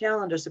on his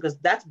calendar, because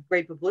that's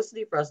great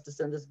publicity for us to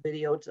send this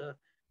video to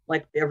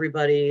like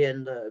everybody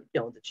in the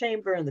the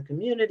chamber and the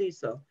community.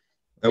 So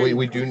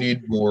we do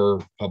need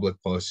more public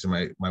posts.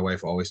 My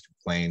wife always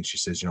complains. She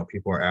says,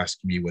 people are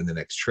asking me when the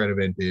next shred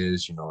event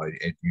is.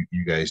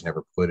 You guys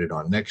never put it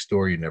on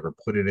Nextdoor. You never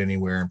put it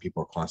anywhere, and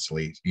people are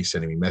constantly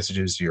sending me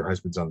messages. Your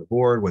husband's on the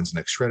board. When's the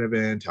next shred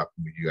event? How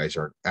come you guys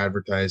aren't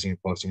advertising and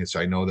posting it?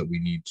 So I know that we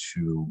need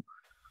to,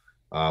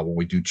 when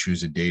we do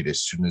choose a date,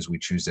 as soon as we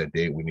choose that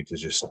date, we need to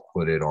just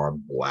put it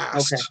on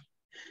blast. Okay.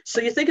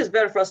 So you think it's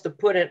better for us to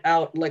put it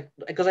out,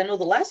 because I know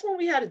the last one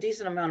we had a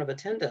decent amount of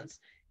attendance.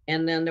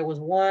 And then there was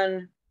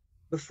one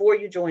before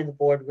you joined the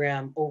board,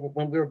 Graham, over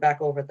when we were back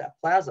over at that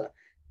plaza,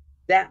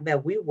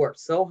 that we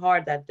worked so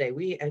hard that day.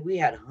 We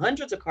had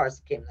hundreds of cars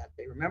that came that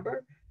day,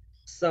 remember?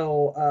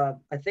 So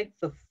I think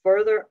the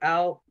further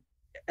out,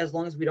 as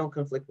long as we don't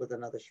conflict with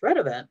another shred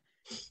event,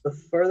 the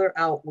further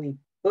out we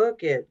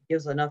book it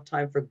gives enough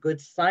time for good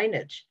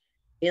signage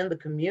in the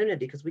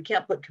community, because we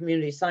can't put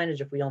community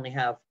signage if we only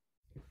have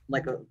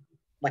like a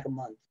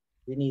month.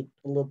 We need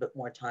a little bit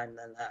more time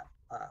than that.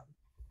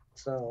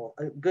 So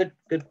good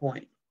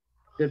point.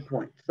 Good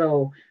point.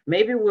 So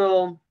maybe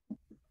we'll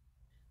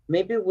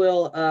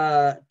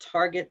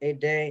target a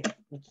day.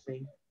 Let's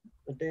see,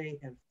 a day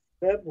in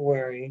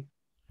February,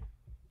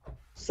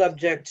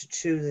 subject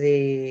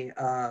to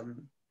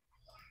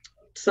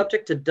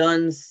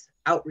Dunn's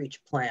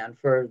outreach plan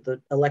for the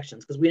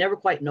elections, because we never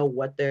quite know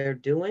what they're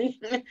doing.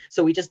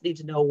 So we just need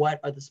to know what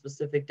are the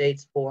specific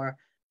dates for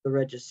the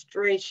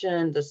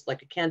registration. There's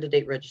like a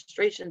candidate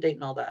registration date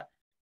and all that.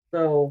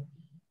 So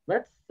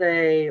let's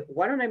say,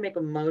 why don't I make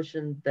a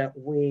motion that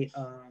we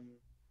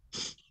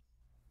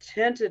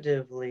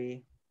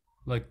tentatively,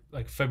 like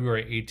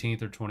February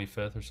 18th or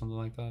 25th or something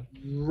like that.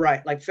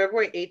 Right, like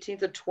February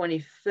 18th or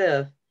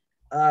 25th,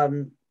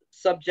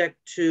 subject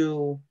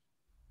to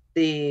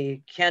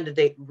the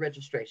candidate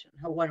registration.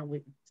 Why don't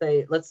we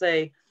say, let's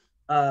say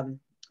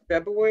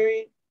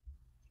February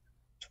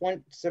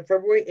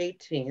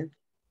 18th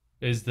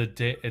is the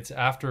day. It's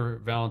after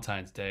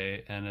Valentine's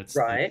Day, and it's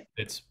right.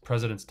 It's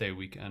President's Day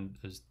weekend.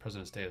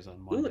 President's Day is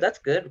on Monday. Ooh, that's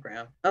good,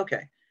 Graham.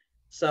 Okay.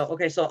 So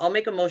I'll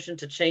make a motion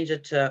to change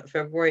it to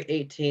February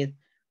 18th,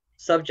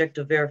 subject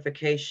to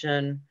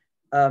verification,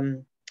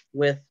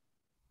 with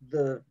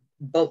the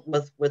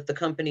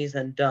companies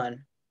and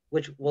done,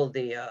 which will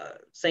the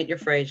St.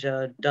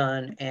 Euphrasia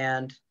done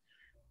and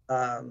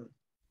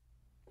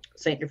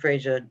St.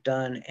 Euphrasia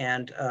done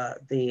and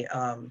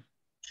the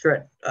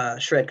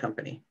shred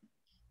company.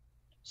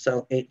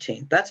 So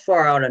 18th. That's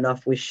far out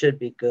enough. We should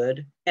be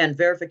good. And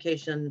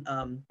verification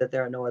that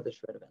there are no other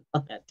shred events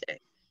on that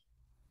day.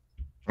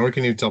 Or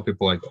can you tell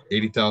people like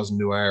 80,000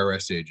 new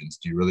IRS agents?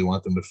 Do you really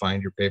want them to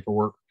find your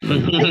paperwork? Get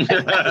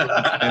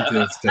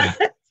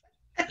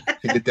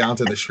down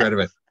to the shred of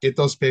it. Get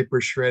those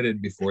papers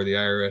shredded before the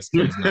IRS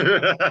comes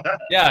out.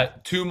 Yeah,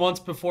 2 months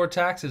before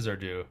taxes are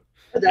due.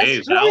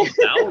 Hey,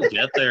 that'll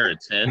get their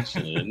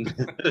attention.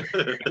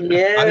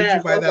 Yeah. How did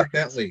you buy that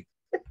Bentley?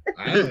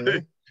 I don't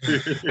know.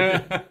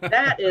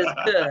 That is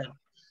good.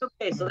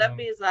 Okay, so that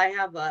means I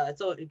have may I have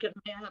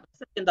a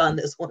second on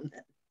this one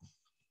then?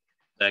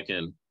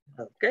 Second.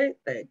 Okay,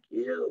 thank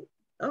you.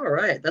 All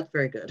right, that's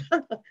very good.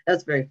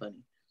 That's very funny.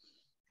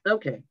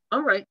 Okay,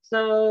 all right.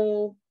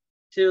 So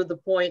to the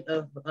point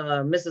of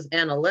Mrs.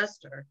 Anna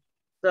Lester.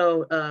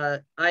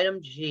 So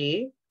item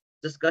G,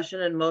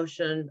 discussion and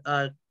motion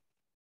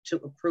to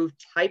approve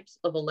types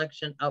of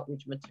election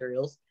outreach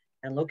materials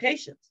and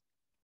locations.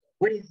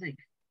 What do you think?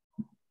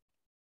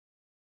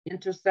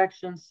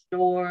 Intersection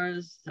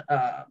stores.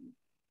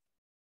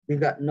 We've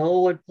got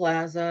Knollwood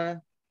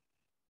Plaza,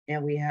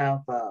 and we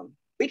have.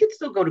 We can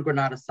still go to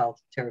Granada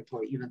South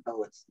territory, even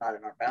though it's not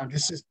in our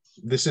boundaries.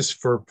 This is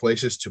for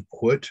places to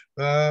put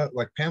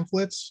like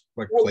pamphlets,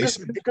 like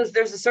places. Because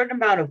there's a certain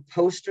amount of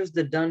posters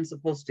that Dunn's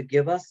supposed to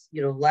give us.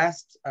 You know,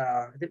 last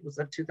I think it was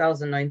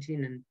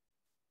 2019, and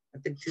I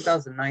think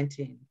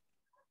 2019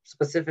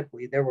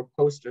 specifically, there were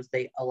posters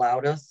they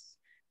allowed us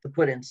to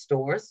put in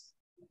stores.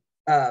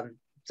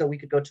 So we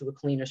could go to a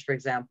Cleaners, for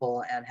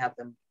example, and have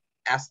them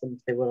ask them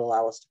if they would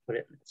allow us to put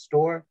it in the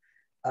store.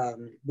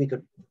 We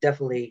could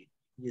definitely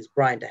use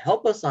Brian to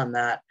help us on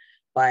that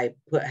by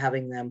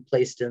having them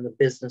placed in the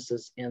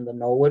businesses in the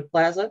Knollwood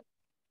Plaza,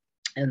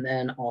 and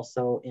then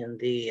also in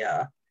the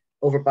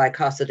over by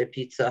Casa de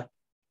Pizza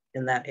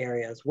in that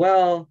area as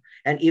well,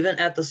 and even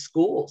at the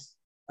schools,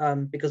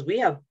 because we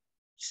have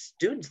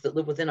students that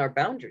live within our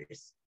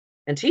boundaries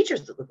and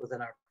teachers that live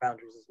within our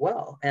boundaries as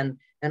well, and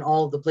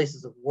all of the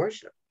places of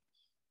worship.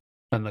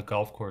 And the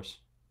golf course.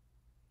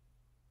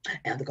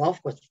 And the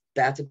golf course.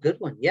 That's a good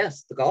one.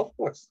 Yes, the golf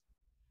course.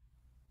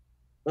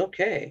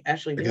 Okay,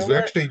 actually, because we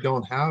actually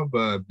don't have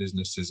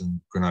businesses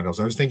in Granada Hills.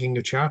 I was thinking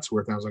of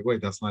Chatsworth, and I was like,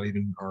 wait, that's not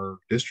even our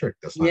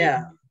district. That's not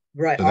even,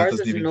 right. So ours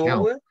is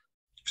Knollwood.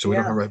 So we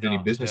don't have any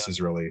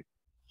businesses really.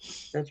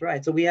 That's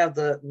right. So we have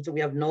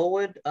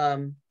Knollwood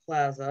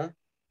Plaza,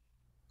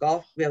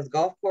 we have the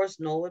golf course,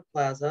 Knollwood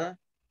Plaza,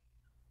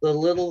 the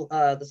little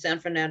the San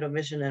Fernando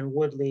Mission and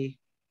Woodley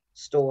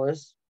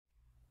stores.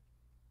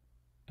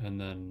 And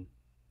then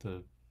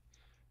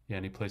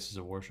any places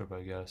of worship,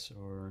 I guess,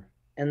 or.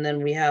 And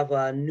then we have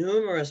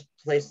numerous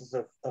places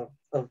of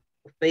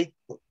faith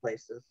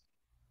places,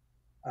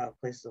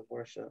 places of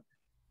worship.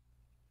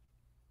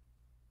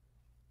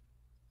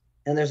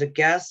 And there's a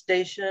gas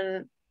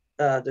station.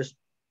 There's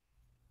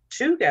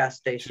two gas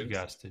stations. Two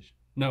gas stations.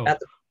 No,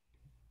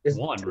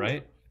 one,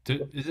 right?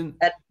 Isn't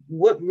at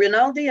what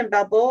Rinaldi and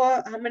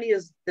Balboa? How many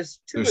is there's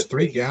two? There's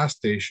three gas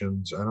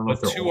stations. I don't know.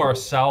 But two are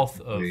south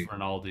of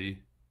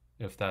Rinaldi.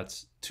 If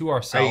that's two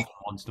are south, and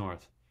one's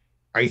north.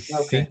 I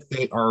think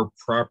they are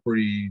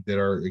property that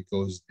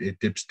it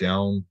dips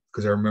down,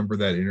 because I remember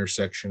that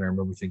intersection. I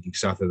remember thinking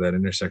south of that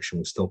intersection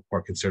was still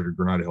considered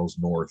Granada Hills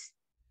North.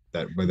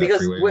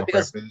 Because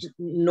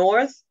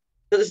north,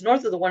 because it's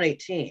north of the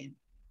 118.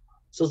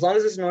 So as long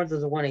as it's north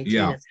of the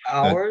 118, it's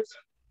ours.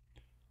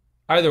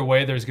 Either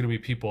way, there's going to be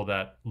people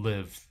that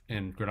live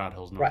in Granada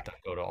Hills North that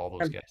go to all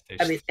those gas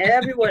stations. I mean,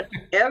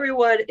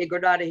 everyone in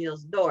Granada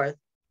Hills North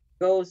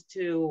goes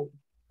to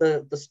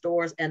the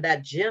stores, and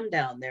that gym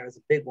down there is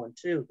a big one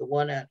too. The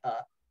one at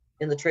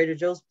in the Trader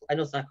Joe's. I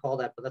know it's not called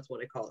that, but that's what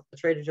they call it. The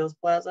Trader Joe's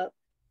Plaza.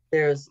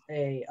 There's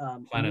a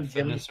Planet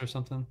Fitness or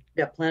something.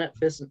 Yeah, Planet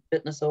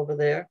Fitness over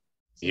there.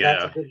 So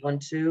that's a good one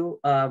too.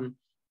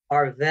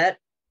 Our vet.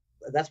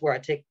 That's where I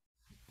take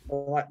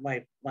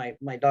my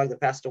dog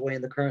that passed away,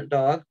 and the current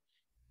dog.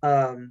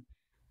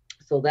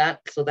 So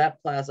that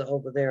plaza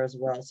over there as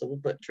well. So we'll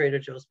put Trader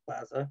Joe's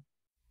Plaza.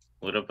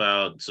 What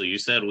about? So you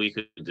said we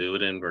could do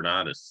it in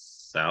Granada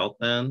South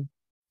then?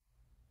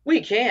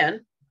 We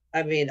can.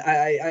 I mean,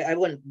 I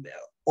wouldn't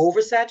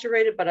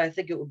oversaturate it, but I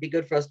think it would be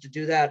good for us to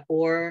do that.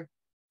 Or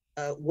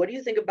what do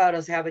you think about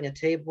us having a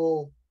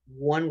table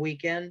one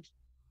weekend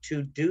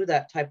to do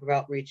that type of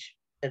outreach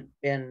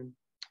and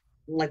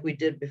like we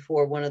did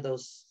before, one of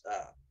those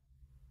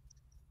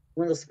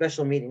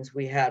special meetings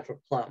we had for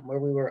Plum, where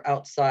we were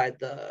outside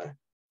the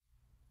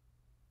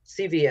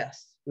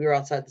CVS. We were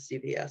outside the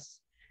CVS.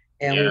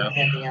 and we were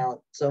handing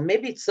out. So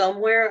maybe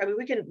somewhere, I mean,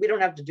 we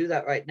don't have to do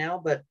that right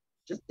now, but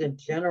just in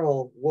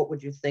general, what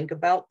would you think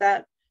about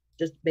that?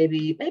 Just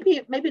maybe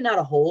not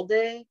a whole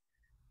day.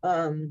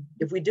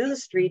 If we do the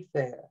street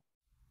fair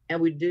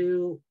and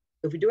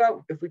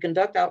if we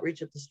conduct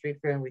outreach at the street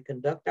fair and we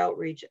conduct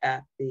outreach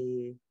at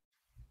the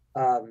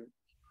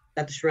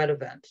shred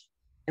event,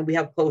 and we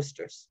have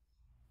posters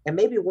and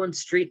maybe one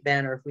street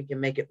banner, if we can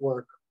make it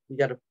work. We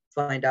got to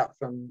find out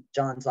from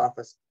John's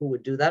office who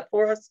would do that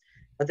for us.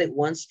 I think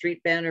one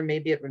street banner,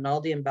 maybe at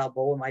Rinaldi and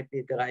Balboa, might be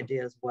a good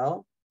idea as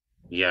well.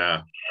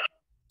 Yeah,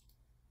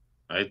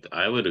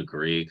 I would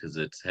agree, because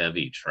it's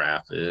heavy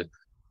traffic.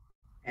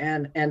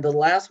 And the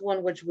last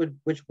one, which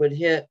would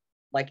hit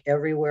like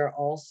everywhere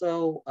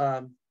also,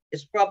 the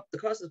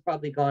cost has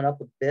probably gone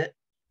up a bit,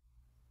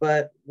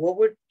 but what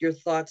would your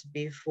thoughts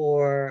be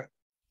for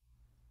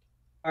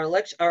our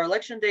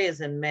election day is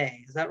in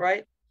May? Is that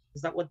right?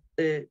 Is that what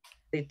they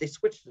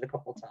switched it a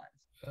couple times?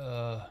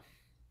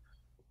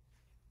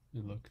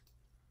 Look,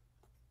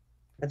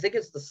 I think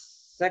it's the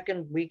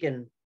second week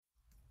in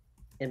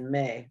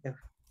May,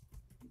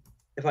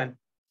 if I'm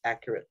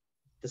accurate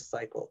this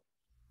cycle.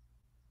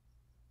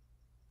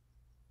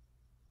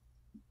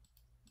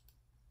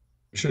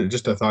 Should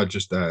have I thought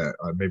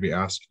maybe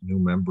ask new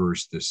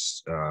members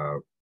this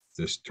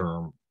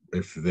term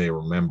if they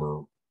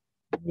remember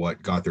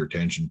what got their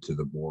attention to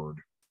the board.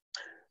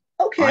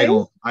 Okay.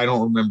 I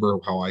don't remember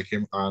how I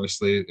came,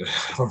 honestly.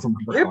 I don't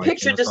remember. Your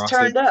picture just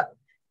turned up.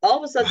 All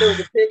of a sudden there was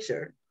a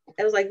picture.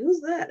 I was like,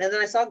 who's that? And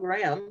then I saw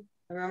Graham.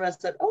 I remember I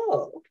said,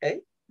 oh,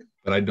 okay.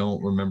 But I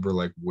don't remember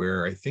like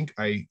where. I think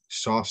I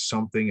saw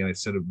something and I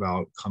said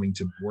about coming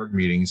to board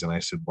meetings, and I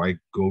said, why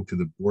go to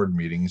the board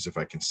meetings if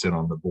I can sit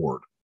on the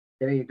board?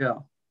 There you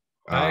go.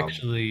 I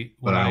don't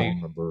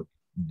remember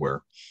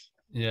where.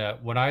 Yeah,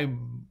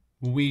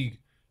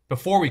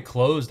 before we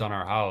closed on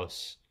our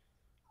house,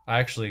 I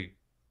actually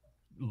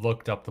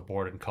looked up the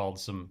board and called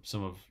some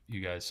of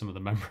you guys, some of the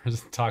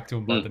members, and talked to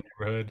them about the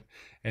neighborhood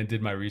and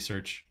did my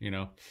research.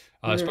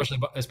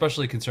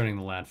 Especially concerning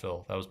the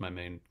landfill. That was my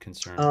main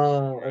concern.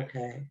 Oh,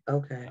 okay.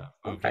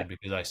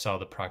 Because I saw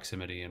the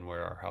proximity and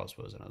where our house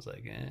was, and I was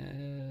like,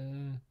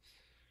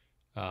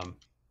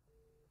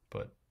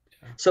 but.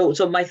 So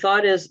my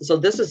thought is,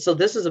 this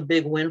is a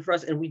big win for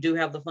us, and we do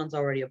have the funds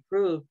already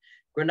approved.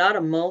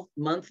 Granada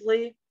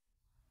Monthly,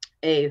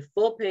 a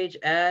full page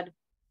ad.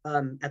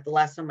 At the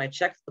last time I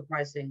checked, the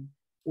pricing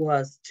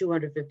was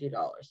 $250.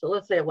 So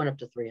let's say it went up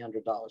to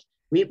 $300.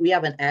 We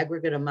have an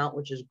aggregate amount,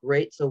 which is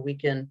great. So we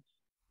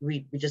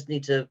just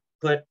need to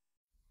put,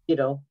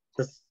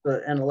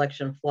 an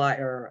election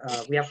flyer.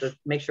 We have to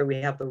make sure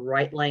we have the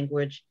right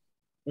language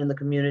in the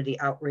community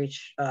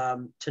outreach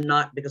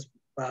because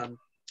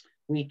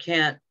we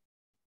can't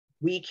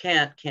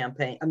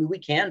campaign. I mean, we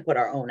can put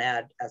our own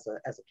ad as a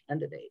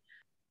candidate,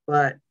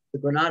 but the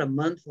Granada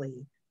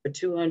Monthly for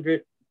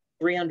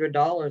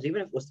 $300,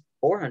 even if it was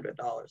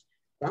 $400,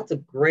 that's a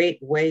great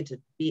way to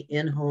be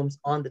in homes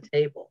on the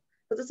table,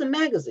 because it's a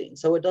magazine,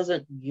 so it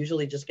doesn't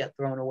usually just get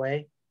thrown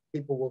away.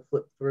 People will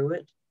flip through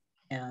it,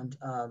 and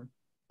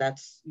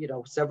that's,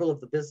 several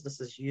of the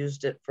businesses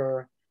used it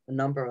for a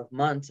number of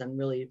months and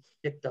really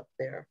picked up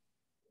their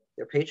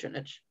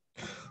patronage.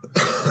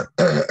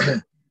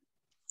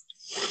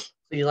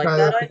 So you like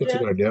that idea? That's a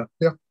good idea.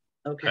 Yeah.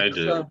 Okay. I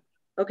do.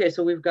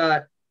 So we've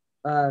got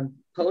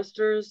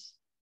posters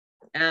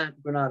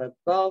at Granada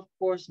Golf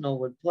Course,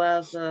 Knollwood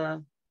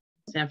Plaza,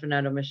 San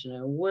Fernando Mission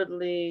and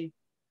Woodley,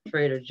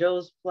 Trader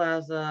Joe's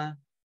Plaza,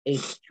 a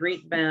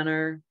street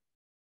banner,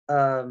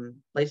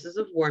 places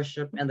of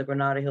worship, and the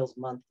Granada Hills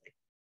Monthly.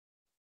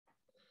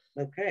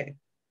 Okay,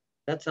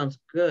 that sounds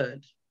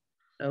good.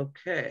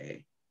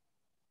 Okay.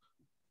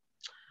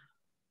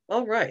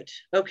 All right.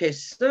 Okay,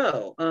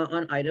 so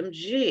on item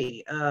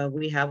G,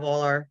 we have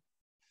all our,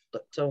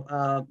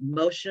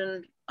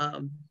 motion.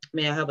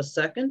 May I have a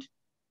second?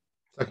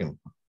 Second.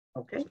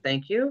 Okay,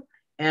 thank you.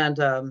 And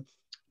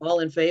all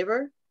in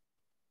favor?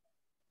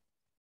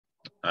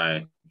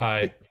 Aye.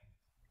 Aye.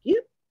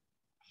 Yep.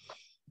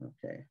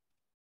 Okay.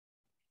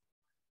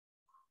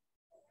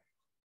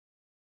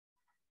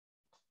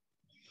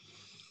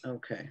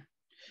 Okay.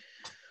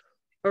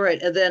 All right,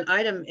 and then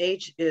item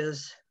H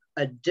is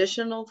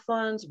additional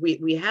funds.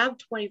 We have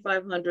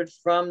 2,500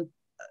 from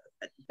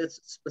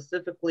that's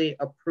specifically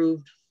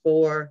approved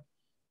for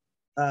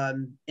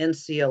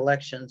NC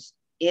elections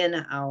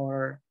in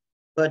our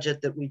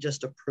budget that we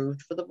just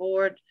approved for the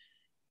board.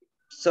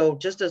 So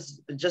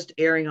just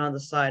erring on the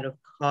side of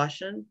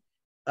caution,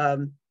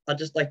 I'd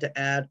just like to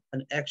add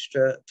an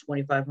extra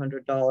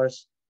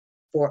 $2,500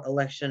 for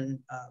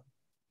election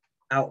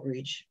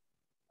outreach.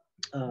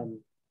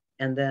 And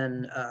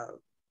then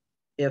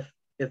if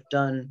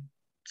Dunn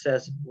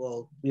says,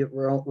 well,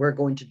 we're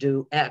going to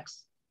do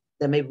X,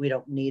 then maybe we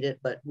don't need it,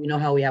 but we know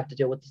how we have to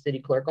deal with the city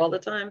clerk all the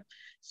time.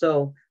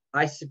 So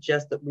I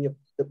suggest that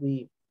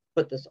we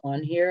put this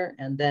on here,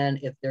 and then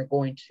if they're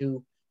going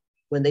to,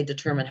 when they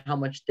determine how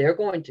much they're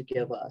going to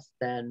give us,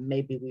 then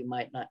maybe we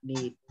might not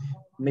need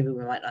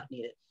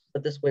it.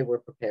 But this way we're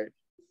prepared.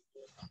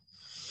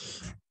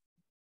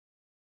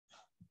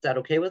 that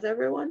okay with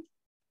everyone?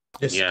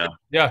 Yes.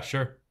 Yeah,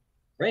 sure.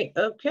 Great.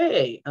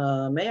 Okay.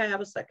 May I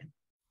have a second?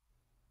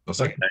 A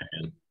second.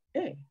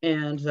 Okay.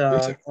 And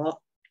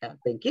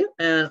thank you.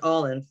 And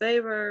all in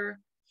favor?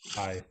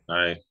 Aye.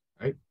 Aye.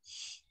 Aye.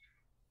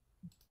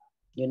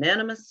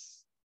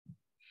 Unanimous.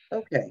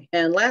 Okay.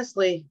 And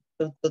lastly,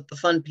 the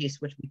fun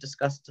piece, which we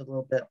discussed a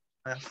little bit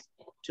last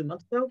 2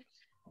 months ago.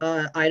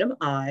 Item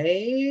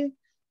I,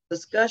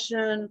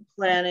 discussion,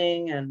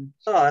 planning, and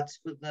thoughts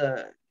for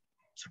the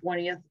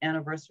 20th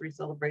anniversary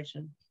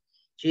celebration,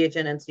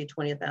 GHNNC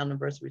 20th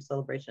anniversary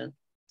celebration,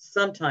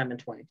 sometime in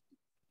 2020.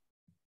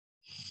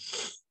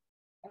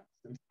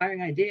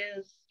 Inspiring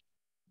ideas.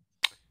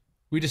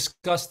 We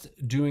discussed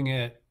doing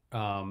it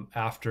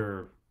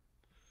after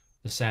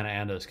the Santa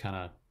Andas kind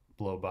of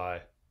blow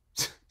by,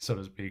 so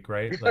to speak,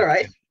 right? Like, all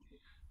right.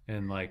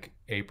 In like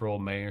April,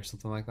 May, or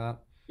something like that.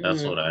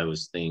 That's what I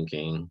was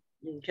thinking.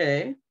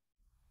 Okay.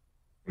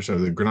 So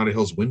the Granada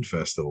Hills Wind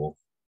Festival.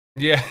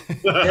 Yeah.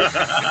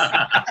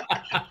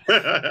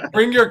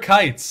 Bring your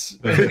kites.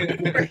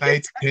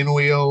 Kites,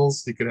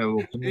 pinwheels. You could have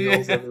little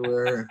pinwheels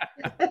everywhere.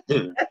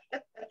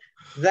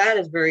 That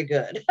is very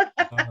good.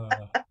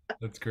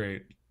 That's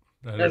great.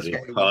 That's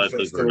great. Call it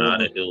the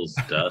Granada Hills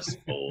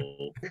Dust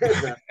Bowl.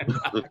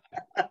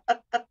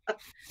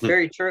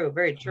 Very true.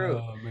 Very true.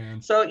 Oh,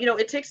 man. So,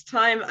 it takes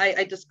time.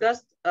 I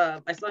discussed,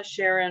 I saw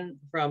Sharon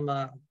from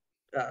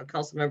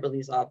Councilmember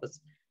Lee's office,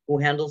 who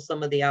handles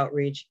some of the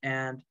outreach,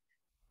 and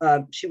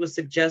she was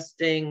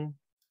suggesting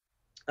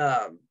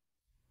that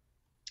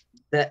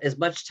as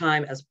much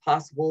time as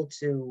possible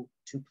to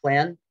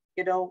plan,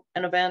 an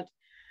event,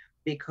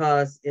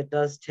 because it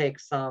does take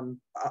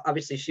some,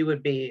 obviously she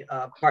would be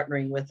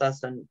partnering with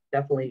us, and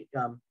definitely,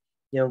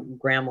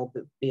 Graham will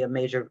be a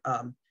major,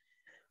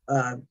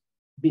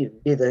 be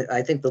the,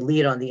 I think, the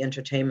lead on the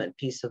entertainment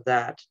piece of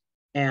that.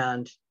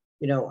 And,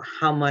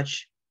 how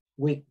much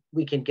we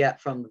can get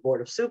from the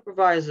Board of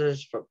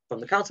Supervisors, from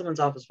the Councilman's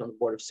office, from the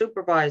Board of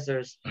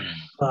Supervisors,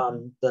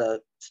 from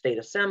the State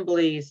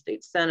Assembly,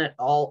 State Senate,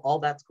 all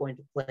that's going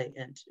to play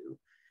into,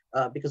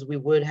 because we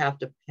would have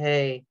to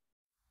pay,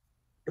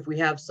 if we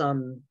have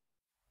some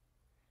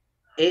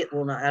Graham,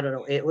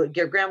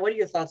 what are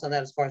your thoughts on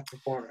that as far as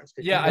performers?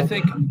 Yeah, I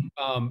think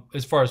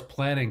as far as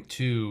planning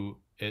too,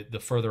 the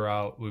further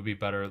out would be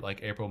better,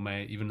 like April,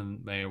 May, even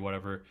in May or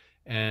whatever,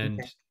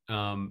 and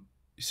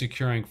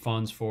securing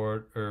funds for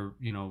it, or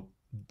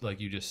like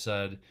you just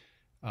said,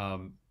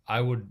 I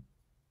would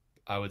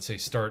say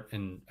start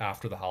in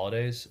after the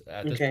holidays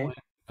at this point,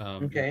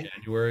 in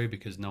January,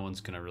 because no one's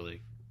gonna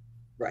really.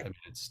 Right. I mean,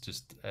 it's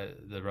just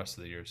the rest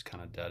of the year is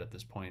kind of dead at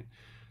this point.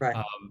 Right.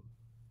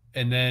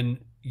 And then,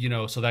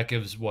 so that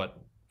gives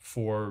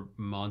 4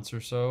 months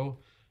or so,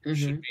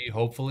 should be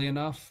hopefully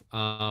enough.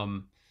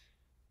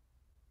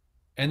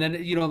 And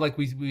then, like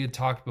we had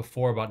talked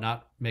before about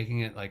not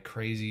making it like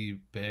crazy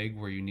big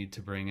where you need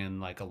to bring in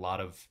like a lot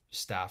of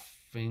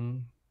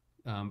staffing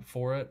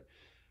for it.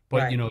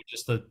 But,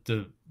 just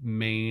the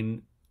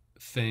main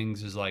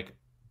things is like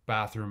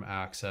bathroom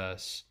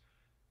access,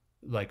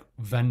 like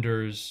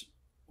vendors,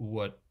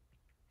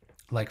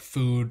 like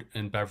food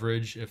and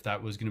beverage, if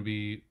that was going to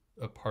be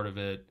a part of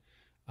it.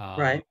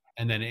 Right.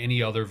 And then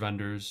any other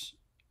vendors,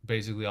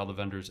 basically all the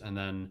vendors, and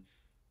then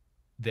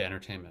the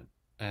entertainment.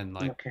 And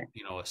like,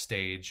 a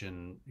stage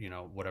and,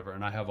 whatever.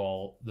 And I have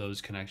all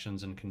those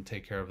connections and can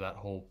take care of that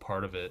whole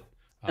part of it.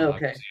 I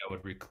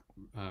would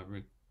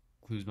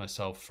recluse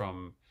myself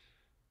from,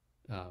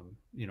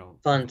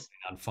 funds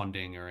on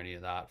funding or any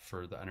of that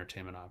for the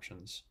entertainment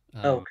options.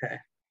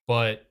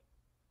 But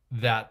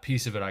that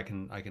piece of it, I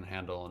can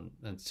handle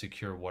and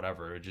secure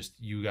whatever.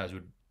 Just, you guys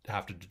would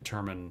have to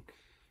determine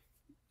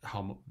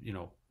how,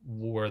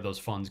 where those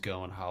funds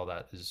go and how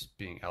that is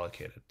being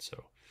allocated.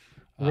 So,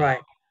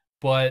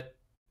 but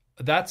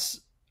that's,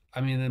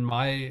 in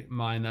my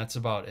mind, that's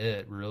about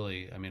it,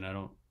 really. I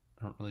don't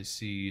really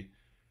see.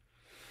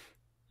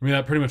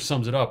 That pretty much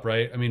sums it up,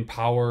 right?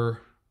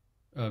 Power,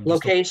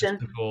 location.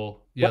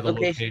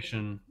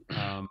 Location,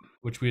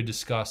 which we had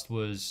discussed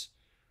was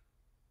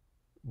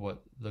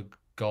the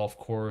golf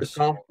course. The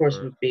golf course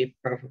would be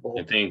preferable.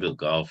 I think the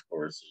golf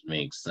course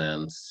makes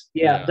sense.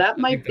 Yeah, that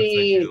might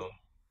be.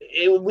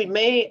 We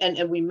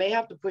may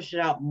have to push it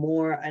out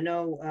more. I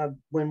know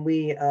when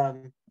we.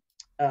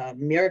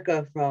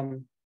 Mirka,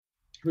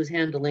 who's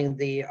handling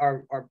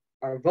our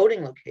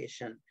voting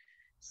location,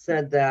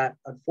 said that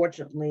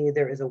unfortunately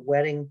there is a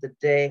wedding the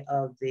day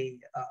of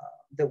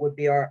that would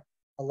be our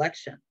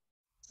election.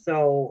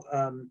 So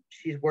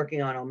she's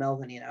working on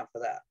O'Melveny now for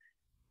that.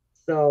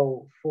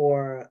 So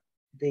for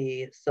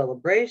the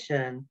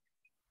celebration,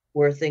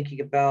 we're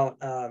thinking about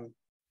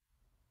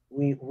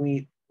we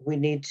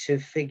need to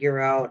figure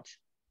out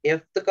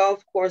if the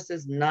golf course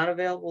is not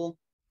available,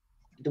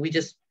 do we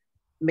just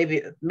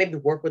maybe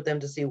work with them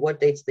to see what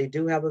dates they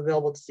do have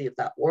available, to see if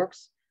that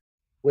works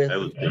with. I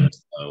would think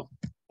so.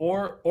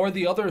 Or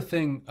the other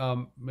thing,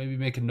 maybe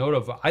make a note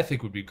of, I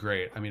think would be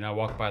great. I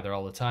walk by there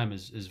all the time,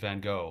 is Van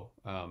Gogh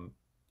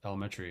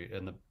Elementary,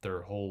 and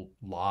their whole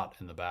lot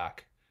in the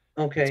back.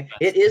 Okay,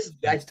 it is.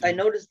 I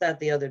noticed that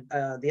the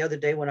other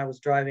day when I was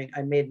driving.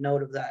 I made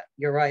note of that.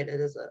 You're right.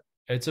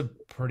 It's a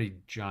pretty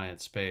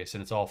giant space,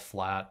 and it's all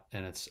flat,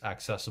 and it's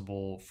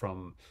accessible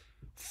from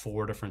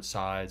 4 different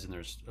sides, and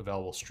there's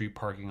available street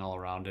parking all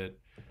around it.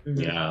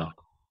 Yeah.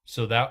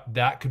 So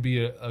that could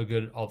be a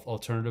good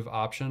alternative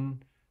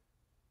option.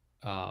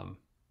 But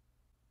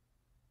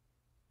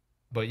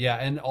yeah,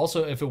 and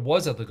also if it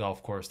was at the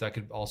golf course, that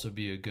could also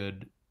be a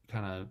good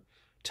kind of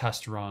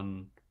test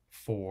run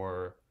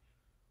for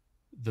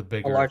the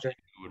bigger thing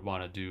you would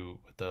want to do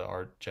with the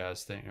art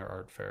jazz thing or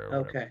art fair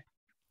or whatever. Okay.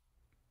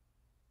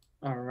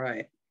 All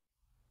right.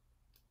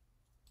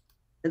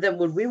 And then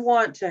would we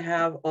want to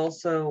have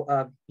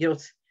also,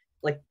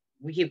 like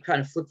we keep kind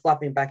of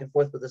flip-flopping back and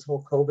forth with this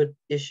whole COVID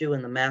issue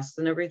and the masks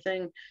and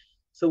everything.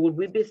 So would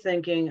we be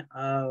thinking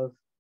of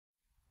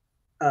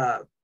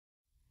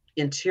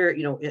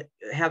interior,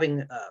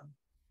 having,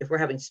 if we're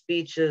having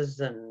speeches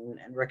and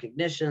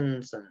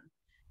recognitions and,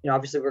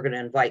 obviously we're going to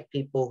invite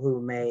people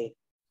who may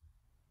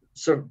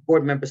sort of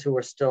board members who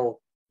are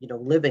still,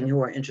 living, who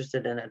are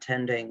interested in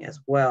attending as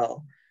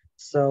well.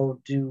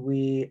 So do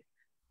we,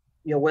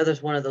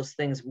 weather's one of those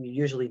things we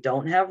usually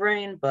don't have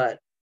rain, but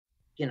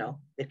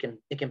it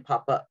can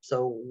pop up.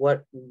 So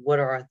what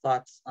are our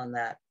thoughts on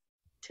that?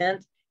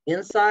 Tent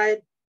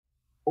inside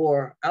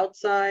or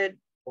outside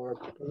or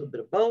a little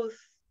bit of both?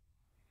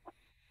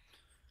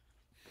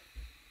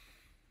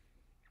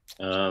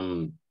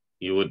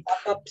 You would.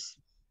 Pop-ups.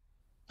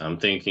 I'm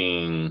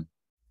thinking,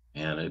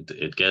 man,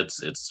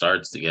 it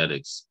starts to get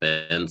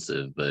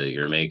expensive, but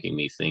you're making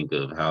me think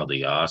of how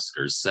the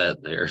Oscars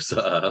set theirs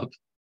up.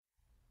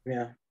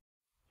 Yeah.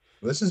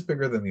 This is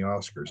bigger than the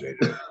Oscars,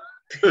 AJ.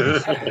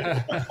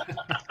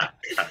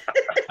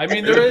 I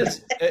mean, there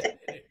is.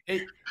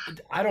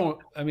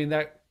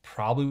 That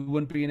probably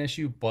wouldn't be an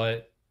issue,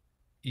 but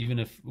even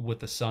if with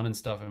the sun and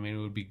stuff, I mean, it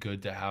would be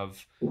good to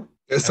have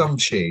some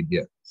shade,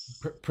 yeah.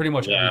 Pretty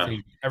much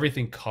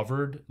everything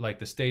covered. Like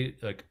the stage,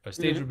 like a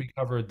stage would be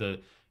covered,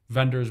 the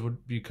vendors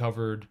would be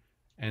covered,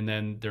 and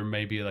then there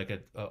may be like a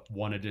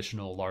one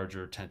additional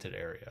larger tented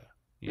area.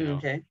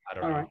 Okay. I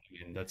don't know. Right.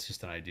 I mean, that's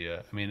just an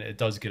idea. I mean, it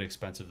does get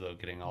expensive though,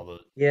 getting all the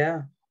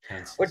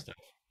tents and stuff.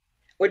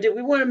 Or did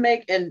we want to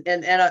make and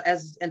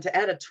to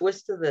add a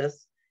twist to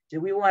this?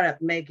 Do we want to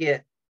make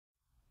it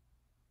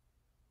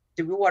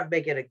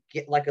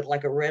like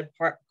a red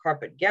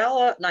carpet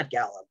gala? Not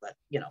gala, but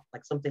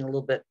like something a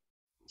little bit.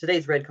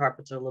 Today's red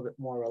carpets are a little bit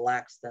more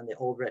relaxed than the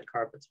old red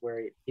carpets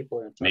where people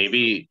are in touch.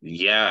 Maybe,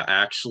 yeah.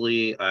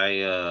 Actually,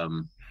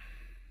 when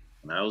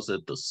I was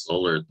at the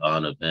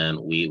Solar-thon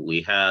event,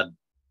 we had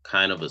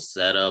kind of a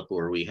setup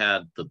where we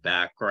had the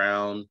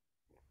background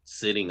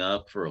sitting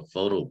up for a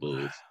photo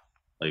booth.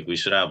 Like we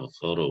should have a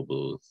photo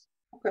booth.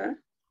 Okay.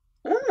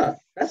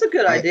 That's a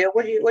good idea.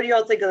 What do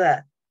y'all think of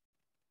that?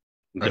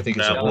 I think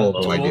it's a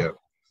horrible idea.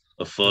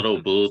 A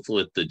photo booth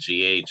with the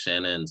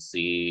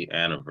GHNNC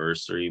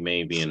anniversary,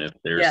 maybe, and if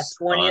there's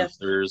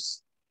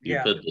sponsors, you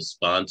put the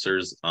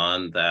sponsors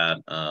on that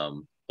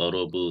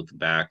photo booth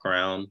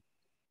background.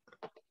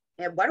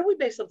 And why don't we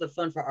make something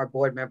fun for our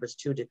board members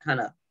too?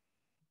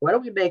 Why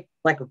don't we make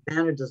like a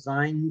banner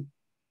design,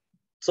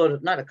 sort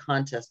of not a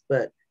contest,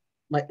 but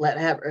like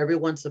have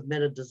everyone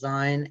submit a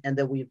design, and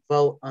then we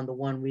vote on the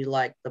one we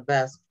like the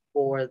best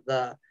for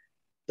the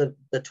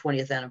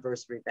 20th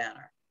anniversary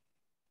banner.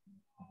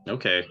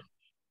 Okay.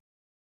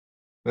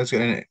 That's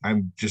good.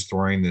 I'm just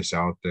throwing this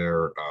out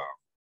there.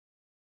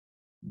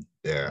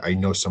 I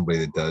know somebody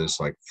that does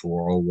like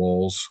floral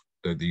walls.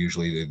 They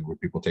usually where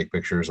people take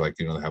pictures, like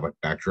they have a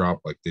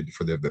backdrop, like they do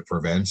for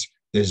events.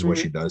 This is what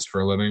she does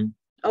for a living.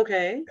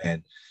 Okay.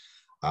 And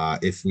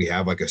if we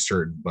have like a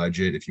certain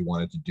budget, if you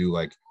wanted to do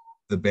like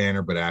the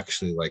banner, but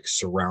actually like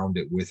surround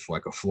it with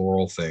like a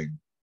floral thing,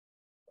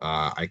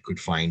 I could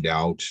find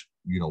out,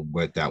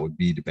 what that would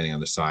be depending on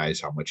the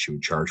size, how much she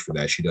would charge for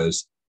that. She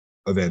does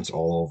events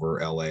all over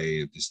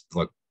LA, just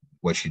like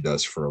what she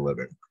does for a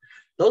living.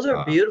 Those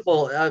are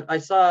beautiful.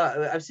 I've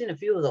seen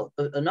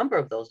a number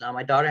of those now.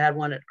 My daughter had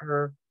one at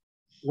her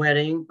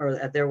wedding or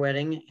at their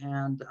wedding,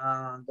 and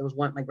there was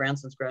one at my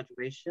grandson's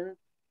graduation.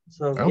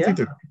 So I don't think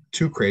they're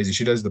too crazy.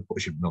 She does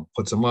she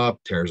puts them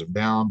up, tears them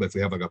down. But if we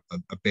have like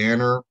a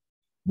banner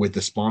with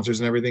the sponsors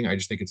and everything, I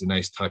just think it's a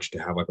nice touch to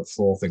have like a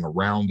full thing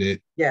around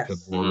it. Yes. To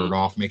border it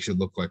off, makes it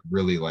look like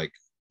really like,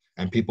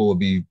 and people will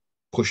be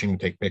pushing to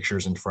take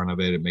pictures in front of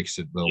it. It makes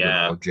it a little bit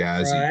more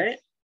jazzy. Right.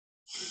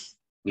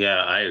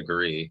 Yeah, I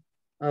agree.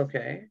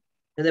 Okay.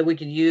 And then we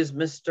could use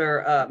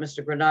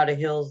Mr. Granada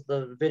Hills,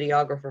 the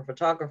videographer,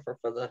 photographer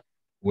for the.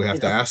 We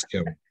have to ask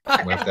him.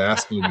 We have to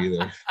ask him to be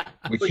there.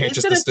 We can't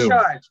just assume.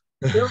 Charge.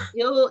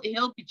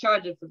 He'll be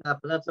charging for that,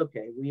 but that's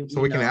okay. We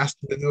can ask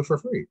him to do it for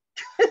free.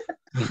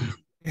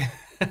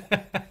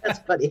 That's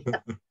funny.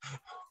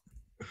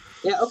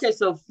 Yeah. Okay.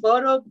 So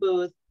photo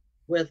booth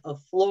with a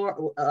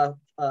floor,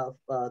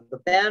 the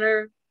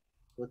banner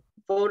with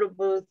photo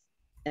booth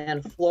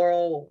and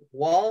floral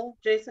wall.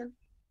 Jason.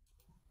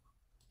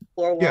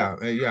 floor walk?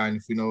 Yeah, and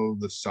if we know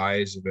the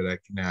size of it, I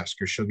can ask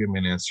her. She'll give me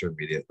an answer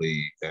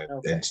immediately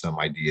and some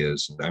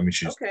ideas. And I mean,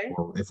 she's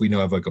or if we know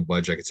have like a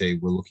budget, I could say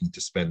we're looking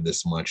to spend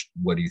this much.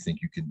 What do you think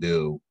you can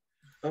do?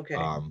 Okay.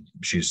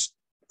 She's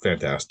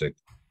fantastic.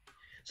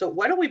 So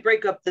why don't we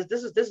break up this?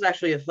 This is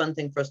actually a fun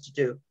thing for us to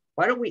do.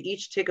 Why don't we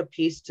each take a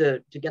piece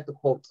to get the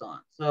quotes on?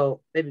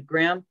 So maybe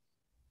Graham,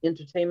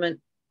 entertainment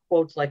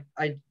quotes, like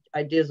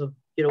ideas of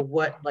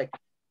what like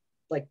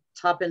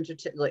top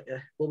entertainment.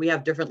 Well, we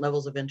have different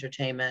levels of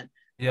entertainment.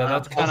 Yeah,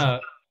 that's kind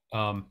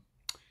of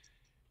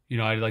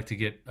I'd like to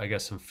get, I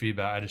guess, some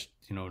feedback. I just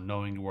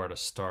knowing where to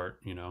start.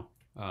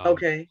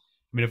 Okay.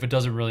 I mean, if it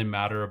doesn't really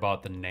matter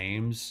about the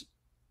names,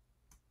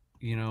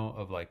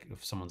 of like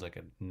if someone's like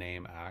a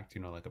name act,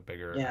 like a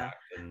bigger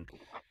act. And,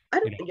 I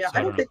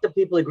don't think the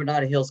people in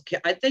Granada Hills can.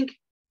 I think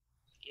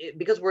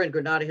because we're in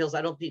Granada Hills,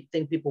 I don't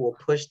think people will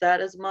push that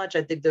as much.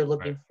 I think they're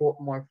looking for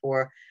more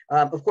for.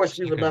 Of course,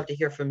 we would love to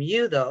hear from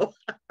you, though.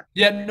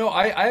 Yeah, no,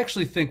 I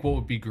actually think what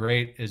would be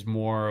great is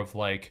more of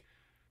like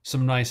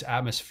some nice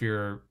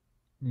atmosphere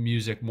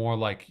music, more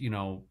like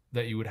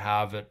that you would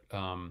have at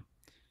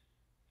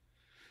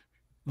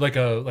like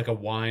a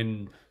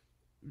wine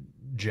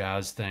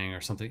jazz thing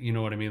or something, you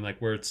know what I mean, like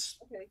where it's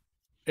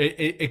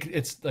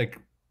it's like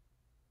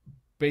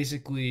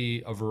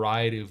basically a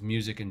variety of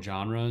music and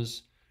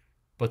genres,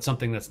 but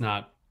something that's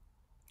not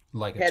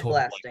like a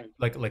total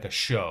like a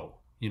show,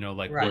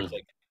 like where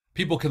like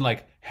people can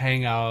like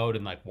hang out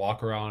and like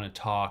walk around and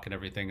talk and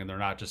everything, and they're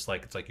not just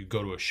like, it's like you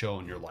go to a show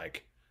and you're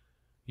like,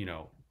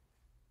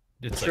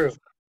 it's True. Like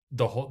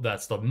the whole,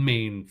 that's the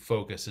main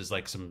focus is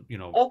like some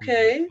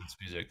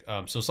music.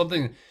 So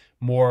something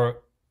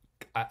more,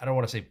 I don't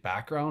want to say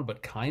background,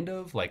 but kind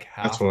of like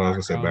half. That's what I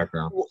was gonna say,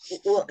 background.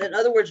 Well, in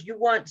other words, you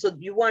want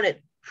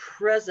it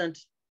present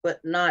but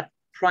not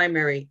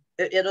primary.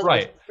 In other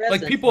words,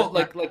 present, like people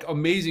like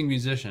amazing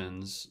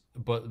musicians,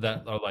 but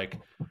that are like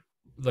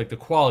the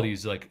quality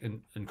is like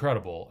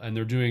incredible, and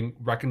they're doing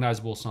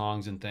recognizable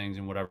songs and things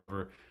and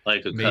whatever.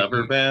 Like a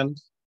cover band.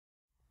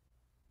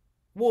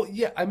 Well,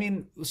 yeah, I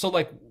mean, so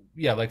like,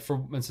 yeah, like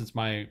for instance,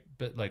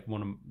 like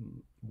one of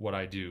what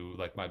I do,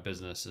 like my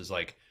business is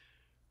like,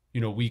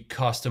 we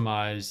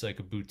customize like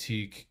a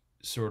boutique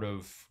sort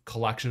of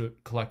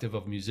collective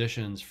of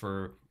musicians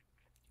for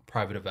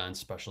private events,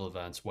 special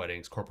events,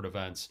 weddings, corporate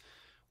events,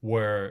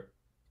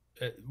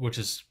 which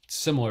is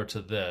similar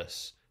to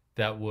this,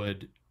 that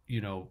would,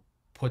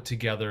 put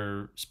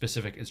together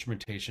specific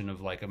instrumentation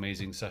of like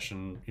amazing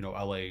session,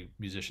 LA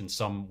musicians,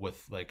 some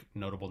with like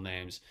notable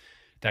names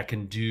that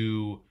can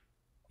do,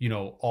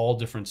 all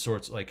different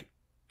sorts, like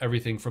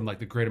everything from like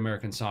the Great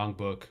American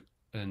Songbook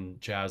and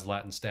jazz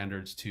Latin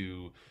standards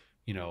to,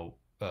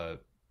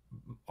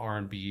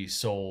 R&B,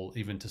 soul,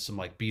 even to some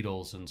like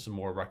Beatles and some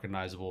more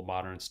recognizable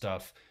modern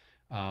stuff.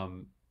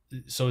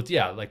 So it's,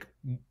 like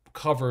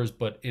covers,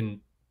 but in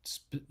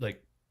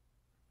like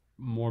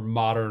more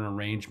modern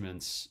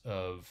arrangements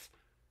of,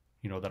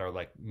 that are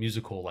like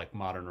musical, like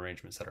modern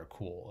arrangements that are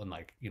cool, and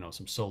like,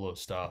 some solo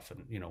stuff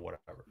and,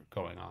 whatever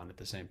going on at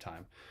the same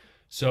time.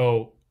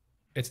 So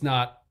it's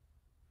not,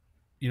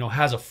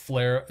 has a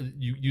flair.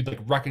 You like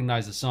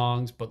recognize the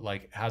songs, but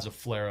like has a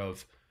flair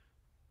of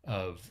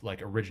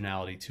like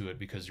originality to it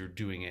because you're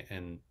doing it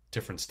in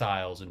different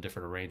styles and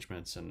different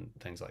arrangements and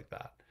things like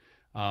that.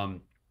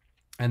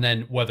 And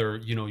then whether,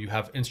 you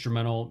have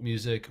instrumental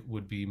music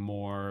would be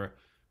more,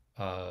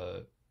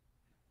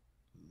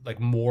 like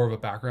more of a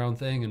background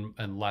thing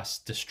and less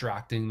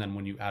distracting than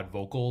when you add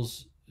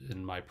vocals.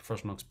 In my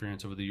professional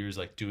experience over the years,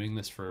 like doing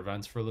this for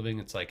events for a living,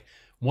 it's like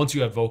once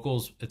you add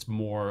vocals, it's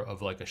more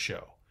of like a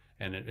show,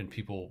 and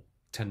people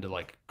tend to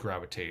like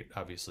gravitate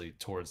obviously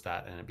towards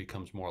that, and it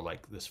becomes more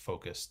like this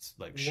focused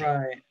like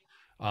show.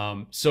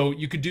 Right. So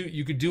you could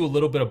do a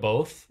little bit of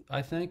both,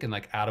 I think, and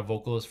like add a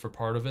vocalist for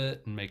part of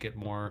it and make it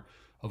more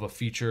of a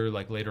feature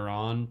like later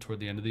on toward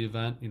the end of the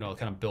event,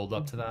 kind of build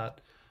up to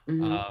that.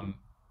 Mm-hmm.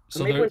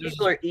 So maybe when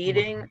people are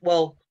eating,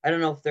 well, I don't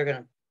know if they're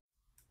gonna,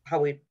 how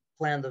we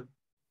plan the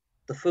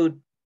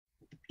food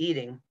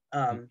eating,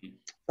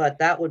 but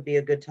that would be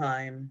a good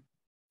time.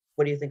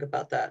 What do you think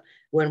about that?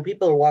 When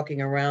people are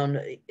walking around,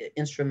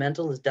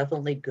 instrumental is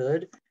definitely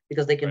good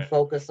because they can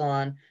focus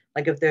on,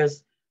 like if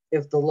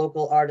the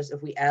local artists,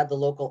 if we add the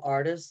local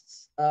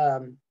artists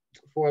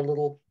for a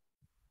little,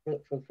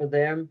 for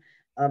them,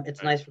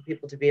 it's nice for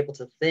people to be able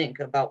to think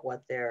about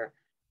what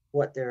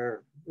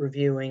they're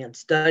reviewing and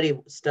study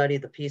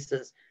the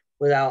pieces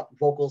without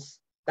vocals.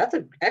 That's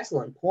an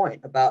excellent point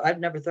about, I've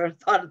never thought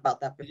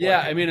about that before. Yeah,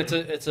 I mean,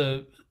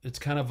 it's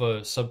kind of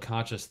a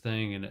subconscious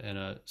thing and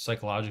a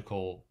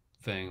psychological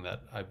thing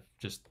that I've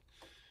just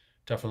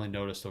definitely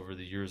noticed over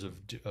the years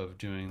of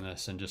doing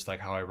this, and just like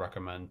how I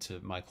recommend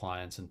to my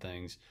clients and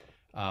things.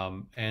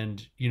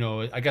 And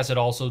I guess it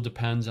also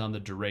depends on the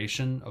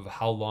duration of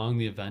how long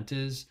the event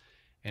is,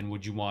 and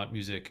would you want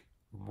music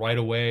right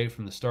away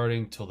from the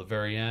starting till the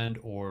very end,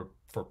 or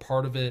for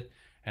part of it,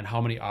 and how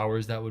many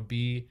hours that would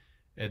be.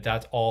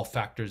 That all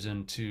factors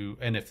into,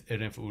 and if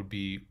it would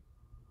be,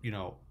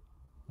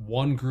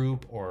 one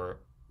group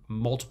or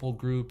multiple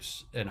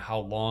groups and how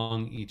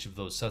long each of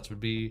those sets would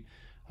be.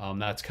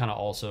 That's kind of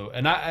also,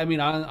 and I mean,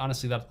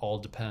 honestly, that all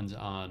depends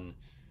on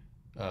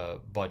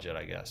budget,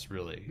 I guess,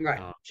 really. Right.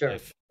 Sure.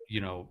 If,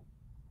 you know,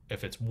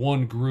 if it's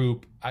one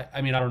group,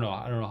 I mean, I don't know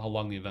how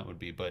long the event would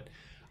be, but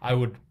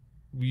I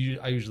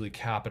usually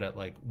cap it at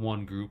like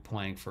one group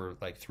playing for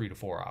like 3 to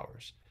 4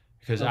 hours,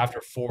 because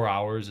after 4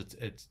 hours,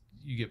 it's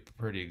you get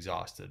pretty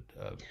exhausted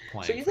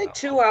playing. So you think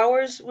 2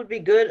 hours would be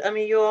good? I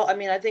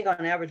mean, I think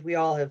on average we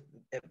all have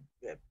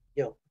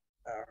you know,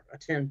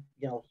 attend,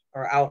 you know,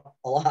 are out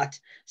a lot.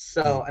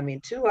 So I mean,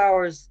 2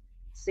 hours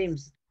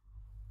seems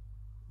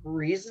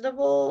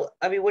reasonable.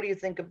 I mean, what do you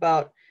think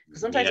about?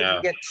 Because sometimes if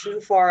you get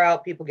too far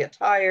out, people get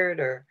tired.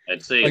 Or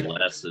I'd say like,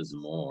 less is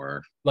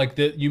more. Like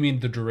you mean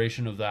the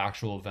duration of the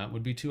actual event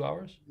would be 2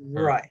 hours?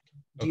 Right.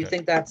 Do you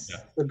think that's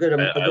a good?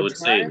 I would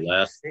say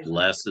less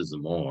is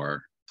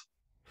more.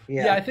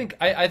 Yeah, I think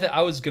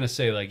I was gonna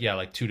say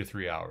like 2 to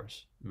 3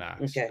 hours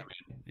max. Okay. I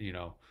mean, you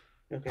know,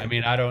 I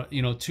mean, I don't,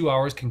 you know, 2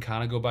 hours can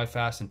kind of go by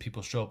fast, and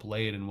people show up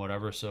late and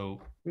whatever.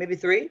 So maybe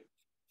three.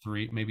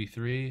 Maybe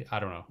three. I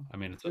don't know. I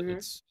mean,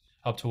 it's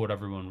up to what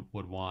everyone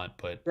would want,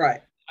 but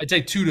right. I'd say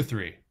 2 to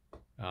 3,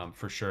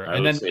 for sure. I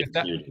would say 2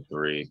 to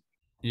 3.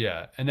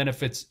 Yeah, and then if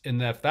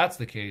that's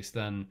the case,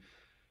 then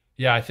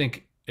yeah, I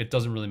think it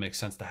doesn't really make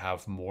sense to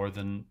have more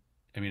than.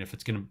 I mean, if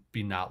it's going to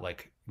be not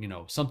like, you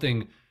know,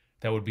 something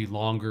that would be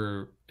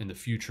longer in the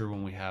future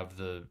when we have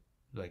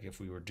like if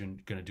we were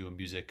going to do a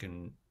music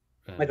and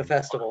like a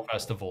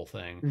festival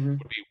thing,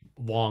 would be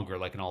longer,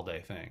 like an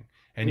all-day thing,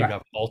 and you'd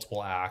have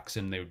multiple acts,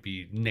 and they would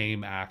be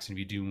name acts, and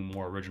be doing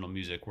more original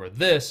music. Where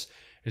this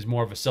is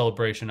more of a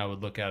celebration. I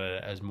would look at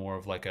it as more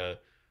of like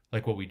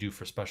what we do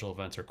for special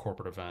events or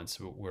corporate events,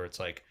 where it's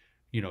like,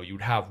 you know, you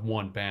would have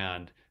one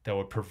band that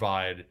would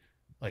provide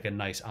like a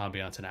nice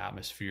ambiance and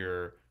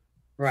atmosphere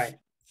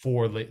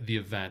for the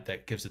event,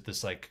 that gives it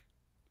this like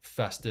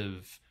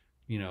festive,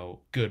 you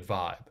know, good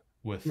vibe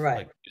with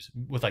like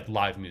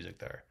live music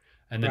there.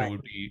 And then it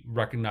would be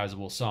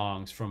recognizable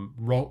songs from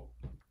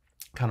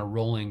kind of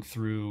rolling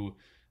through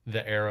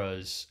the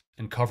eras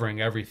and covering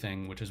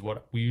everything, which is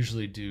what we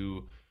usually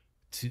do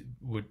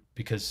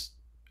because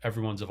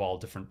everyone's of all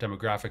different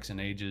demographics and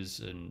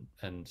ages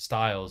and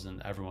styles,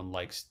 and everyone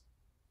likes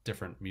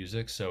different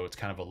music. So it's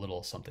kind of a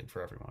little something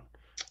for everyone.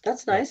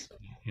 That's nice.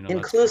 You know,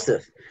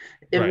 inclusive.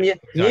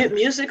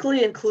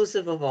 Musically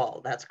inclusive of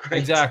all. That's great.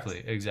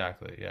 Exactly.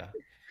 Yeah.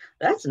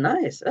 That's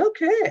nice.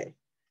 Okay.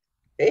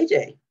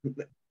 AJ,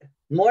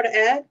 more to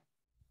add?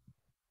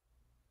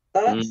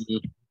 Thoughts?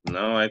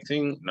 No, I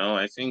think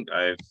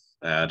I've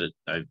added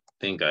a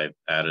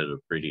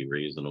pretty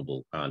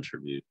reasonable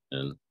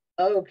contribution.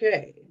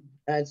 Okay.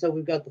 And so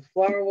we've got the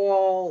flower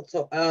wall.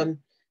 So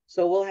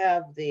we'll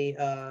have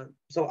the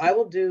so I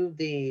will do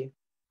the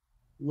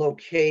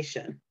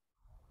location.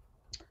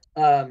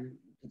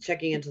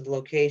 Checking into the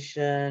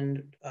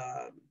location.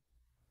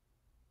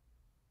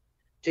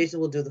 Jason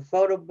will do the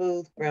photo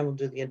booth. Graham will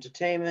do the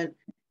entertainment.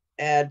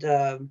 And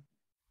I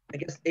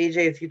guess AJ,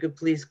 if you could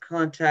please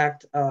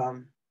contact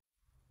Councilmember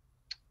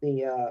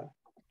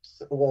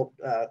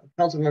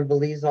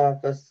Lee's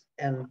office,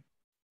 and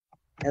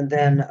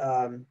then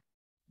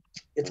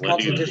it's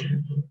council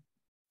district.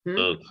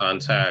 So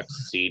contact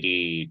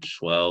CD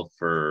 12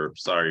 for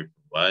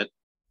what?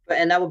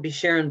 And that would be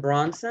Sharon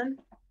Bronson,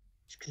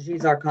 because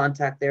she's our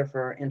contact there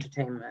for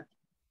entertainment.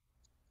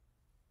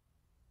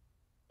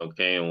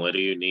 Okay, and what do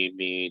you need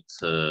me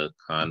to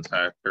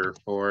contact her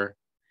for?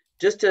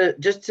 Just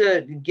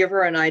to give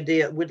her an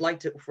idea. We'd like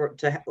to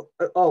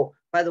oh,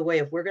 by the way,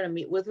 if we're going to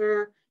meet with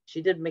her,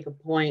 she did make a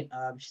point.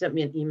 She sent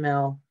me an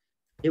email.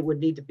 It would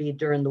need to be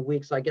during the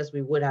week, so I guess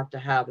we would have to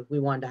have, if we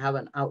wanted to have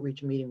an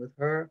outreach meeting with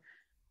her,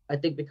 I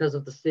think because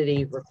of the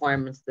city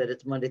requirements that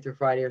it's Monday through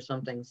Friday or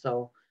something,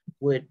 so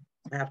would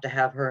have to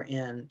have her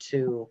in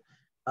to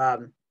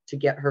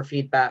get her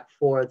feedback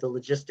for the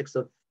logistics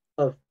of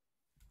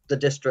the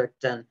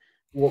district and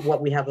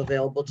what we have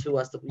available to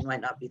us that we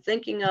might not be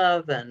thinking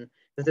of, and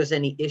if there's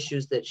any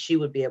issues that she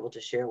would be able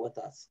to share with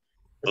us.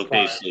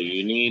 Okay, so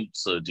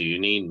do you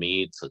need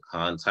me to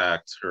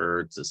contact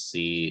her to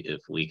see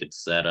if we could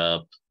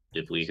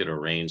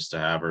arrange to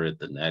have her at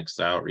the next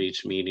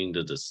outreach meeting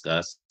to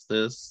discuss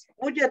this?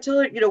 Well, yeah, tell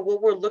her, you know,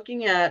 what we're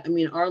looking at. I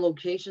mean, our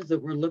locations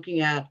that we're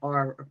looking at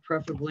are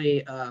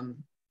preferably a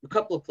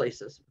couple of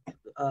places.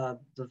 The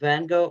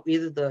Van Gogh,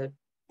 either the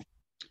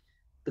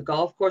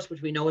golf course,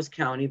 which we know is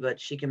county, but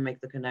she can make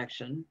the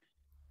connection.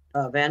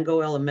 Van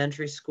Gogh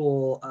Elementary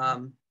School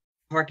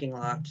parking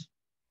lot.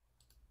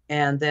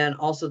 And then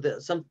also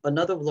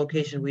another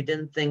location we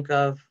didn't think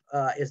of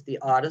is the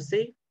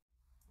Odyssey.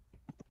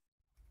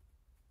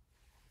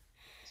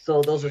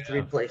 So those are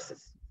 3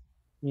 places.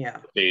 Yeah.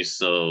 Okay,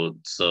 so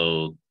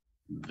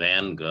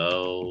Van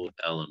Gogh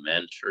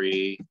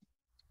Elementary.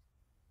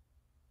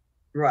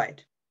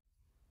 Right.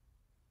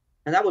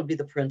 And that would be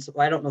the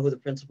principal. I don't know who the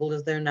principal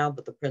is there now,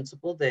 but the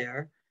principal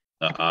there.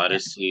 The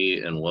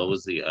Odyssey, and what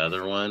was the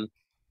other one?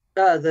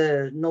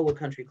 The Nola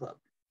Country Club.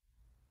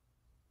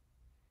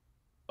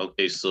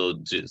 Okay, so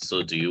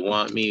do you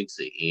want me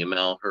to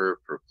email her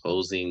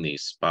proposing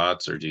these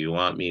spots, or do you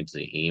want me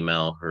to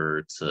email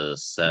her to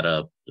set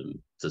up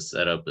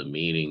a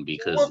meeting?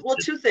 Because well,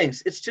 two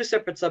things. It's two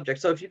separate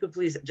subjects. So if you could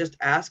please just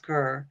ask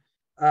her,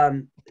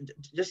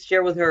 just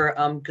share with her,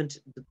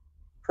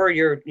 per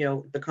your,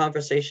 the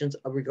conversations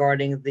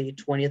regarding the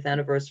 20th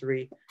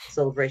anniversary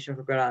celebration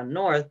for Rhode Island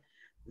North.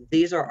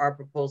 These are our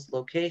proposed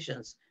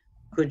locations.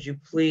 Could you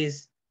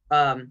please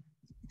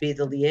be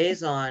the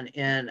liaison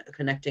in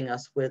connecting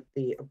us with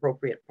the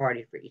appropriate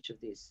party for each of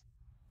these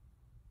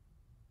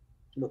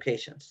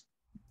locations?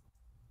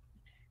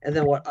 And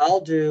then what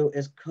I'll do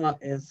is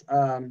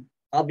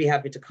I'll be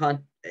happy to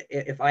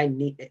if I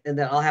need, and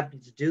then I'll happy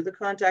to do the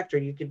contact, or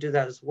you can do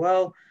that as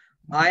well.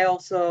 I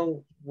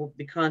also will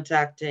be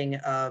contacting,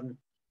 I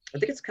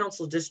think it's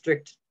Council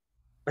District.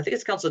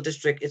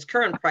 It's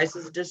Current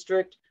Prices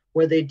District,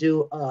 where they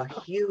do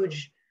a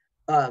huge,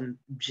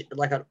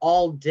 like an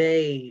all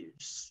day,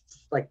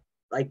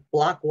 like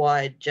block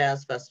wide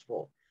jazz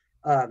festival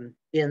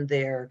in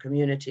their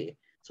community.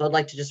 So I'd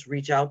like to just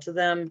reach out to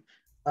them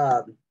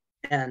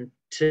and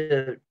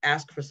to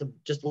ask for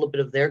just a little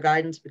bit of their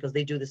guidance, because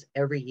they do this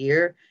every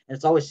year and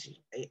it's always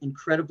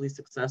incredibly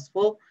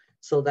successful.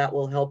 So that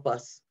will help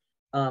us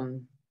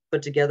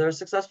put together a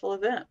successful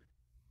event.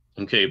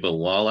 Okay, but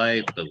while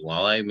I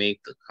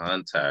make the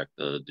contact,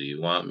 do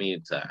you want me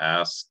to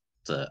ask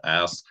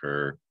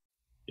her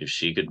if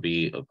she could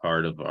be a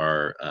part of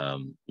our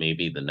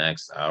maybe the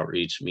next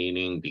outreach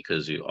meeting,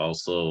 because we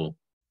also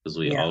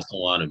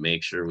want to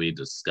make sure we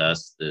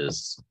discuss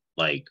this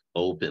like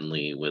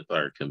openly with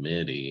our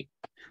committee.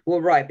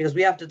 Well, right, because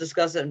we have to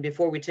discuss it, and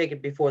before we take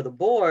it before the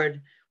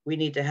board, we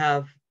need to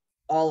have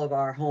all of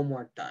our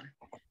homework done.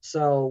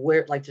 So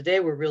today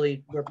we're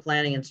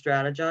planning and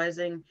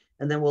strategizing,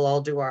 and then we'll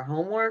all do our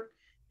homework,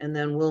 and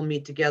then we'll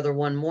meet together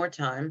one more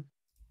time,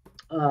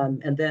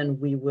 and then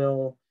we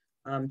will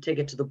take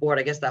it to the board.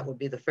 I guess that would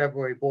be the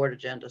February board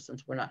agenda,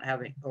 since we're not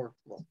having,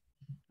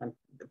 I'm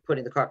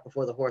putting the cart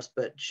before the horse,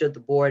 but should the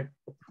board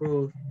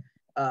approve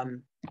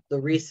the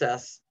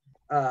recess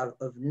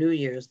of New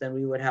Year's, then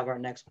we would have our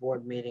next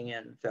board meeting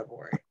in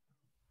February.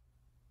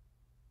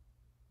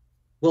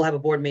 We'll have a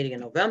board meeting in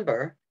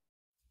November,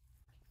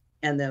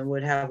 and then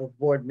would have a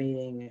board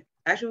meeting.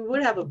 Actually, we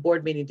would have a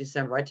board meeting in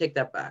December. I take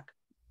that back.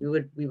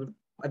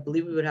 I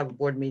believe we would have a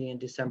board meeting in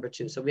December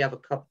too. So we have a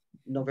couple,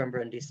 November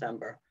and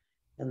December,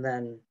 and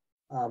then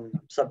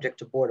subject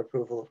to board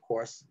approval, of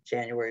course,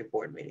 January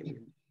board meeting we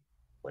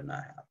would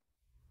not have.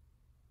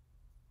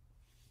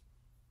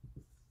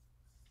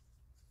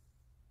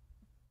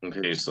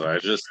 Okay, so I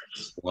just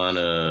want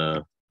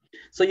to.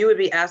 So you would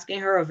be asking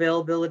her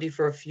availability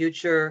for a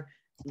future,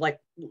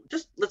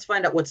 just let's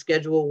find out what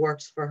schedule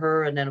works for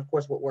her, and then of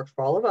course what works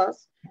for all of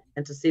us,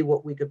 and to see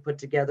what we could put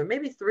together.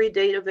 Maybe 3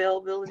 date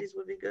availabilities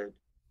would be good.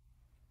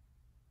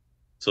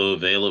 So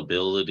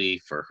availability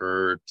for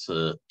her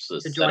to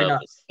set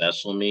up a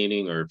special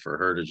meeting, or for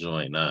her to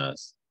join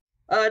us?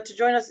 To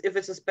join us,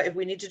 if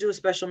we need to do a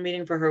special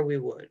meeting for her, we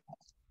would.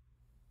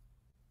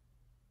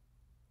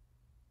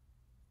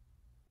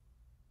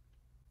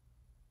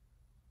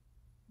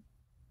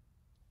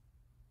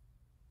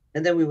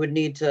 And then we would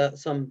need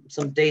some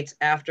dates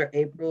after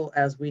April,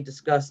 as we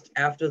discussed,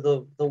 after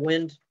the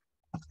wind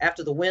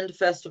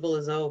festival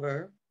is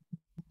over.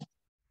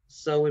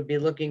 So we'd be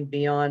looking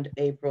beyond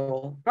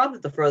April. Probably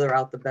the further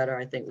out, the better.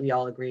 I think we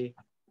all agree,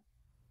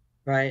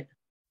 right?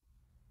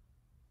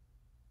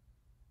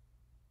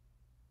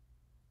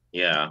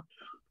 Yeah.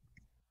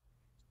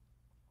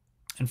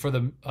 And for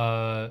the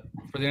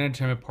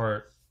entertainment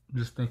part,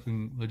 just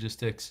thinking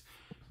logistics.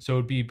 So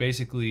it'd be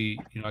basically,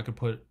 I could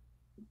put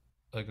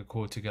like a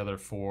quote together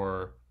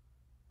so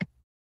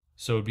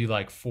it'd be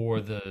like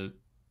for the,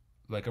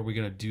 like, are we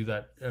going to do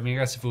that? I mean, I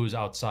guess if it was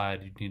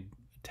outside, you'd need a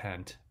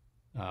tent,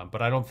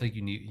 but I don't think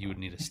you would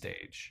need a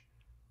stage.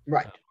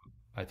 Right.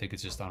 I think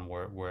it's just on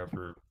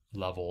wherever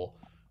level,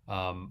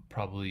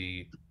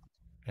 probably,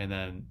 and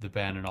then the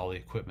band and all the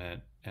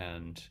equipment,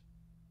 and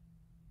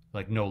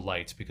like no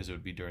lights, because it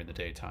would be during the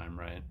daytime,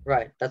 right?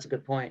 Right. That's a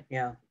good point.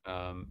 Yeah.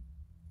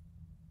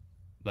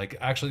 Like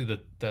actually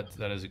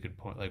that is a good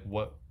point. Like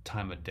what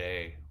time of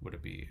day would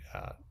it be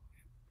at?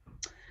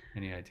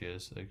 Any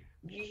ideas? Like,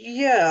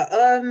 yeah,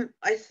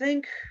 I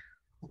think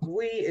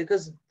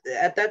because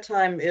at that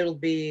time it will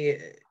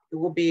be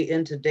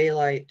into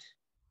daylight.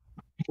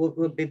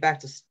 We'll be back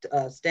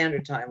to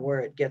standard time, where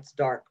it gets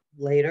dark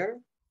later.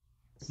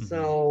 Mm-hmm.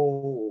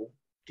 So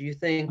do you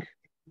think,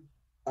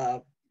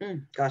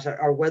 gosh,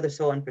 our weather's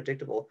so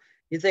unpredictable.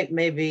 You think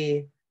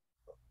maybe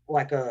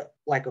like a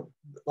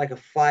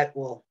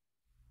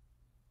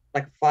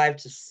 5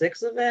 to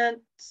 6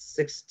 event,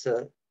 6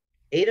 to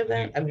 8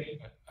 event?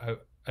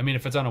 I mean,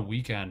 if it's on a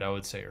weekend, I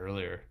would say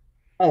earlier.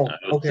 Oh, I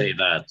would say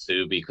that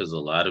too, because a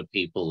lot of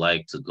people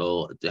like to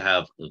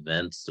have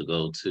events to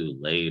go to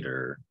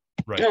later.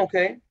 Right.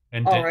 Okay.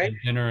 And, and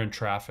dinner and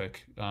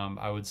traffic.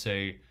 I would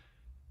say,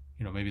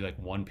 maybe like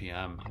 1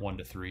 p.m., 1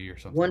 to 3 or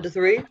something. 1 to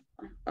 3?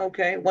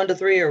 Okay. 1 to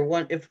 3, or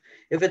 1 if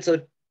it's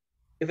a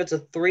If it's a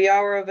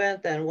 3-hour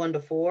event, then 1 to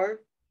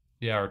 4.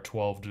 Yeah, or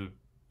 12 to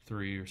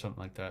 3 or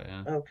something like that.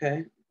 Yeah.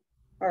 Okay.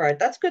 All right.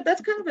 That's good.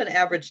 That's kind of an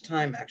average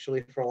time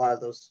actually for a lot of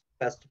those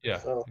festivals. Yeah,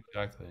 so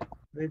exactly.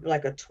 maybe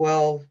like a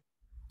 12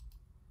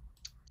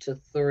 to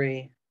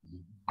 3.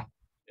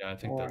 Yeah, I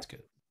think that's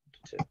good.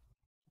 2.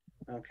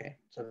 Okay.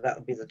 So that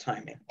would be the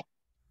timing.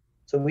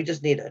 So we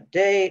just need a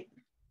date.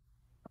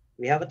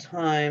 We have a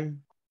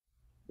time.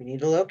 We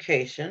need a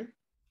location.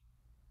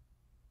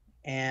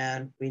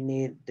 And we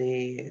need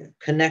the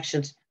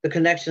connections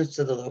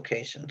to the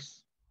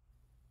locations.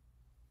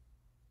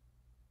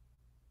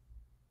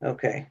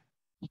 Okay.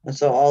 And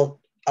so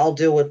I'll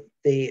deal with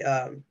the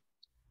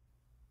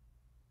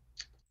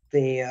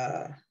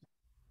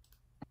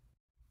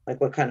like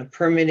what kind of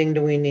permitting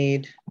do we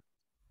need?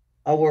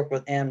 I'll work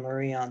with Anne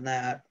Marie on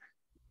that.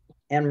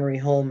 Anne Marie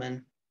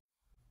Holman.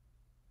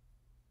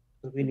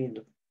 We need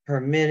the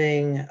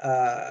permitting,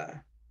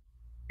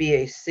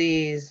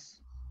 BACs,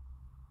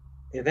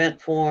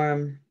 event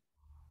form.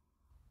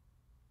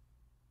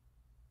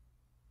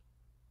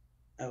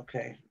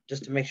 Okay,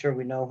 just to make sure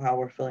we know how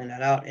we're filling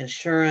that out.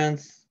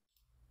 Insurance.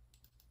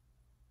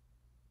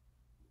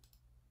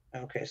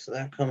 Okay, so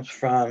that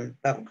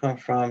will come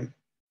from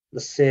the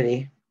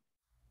city.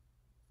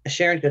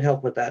 Sharon could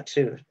help with that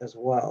too, as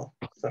well.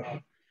 So,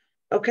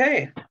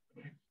 okay.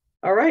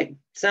 All right.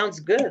 Sounds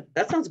good.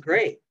 That sounds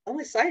great. I'm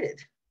excited.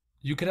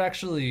 You could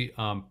actually,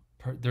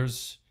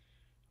 there's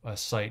a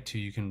site too.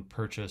 You can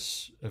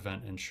purchase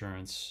event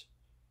insurance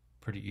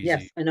pretty easy.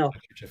 Yes, I know.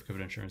 Certificate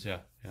of insurance. Yeah.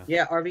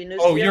 Yeah. RV News.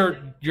 Oh,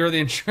 you're the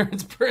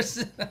insurance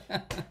person.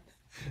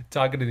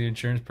 Talking to the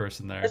insurance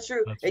person there. That's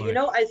true. And you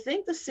know, I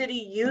think the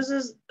city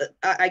uses,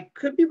 I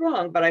could be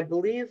wrong, but I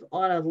believe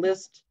on a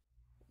list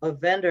of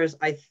vendors,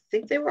 I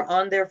think they were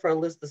on there for a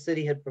list the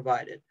city had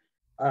provided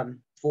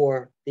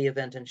for the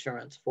event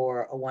insurance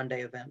for a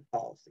 1-day event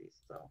policy.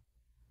 So,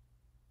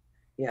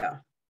 yeah.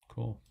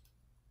 Cool.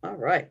 All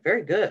right.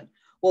 Very good.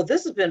 Well,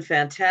 this has been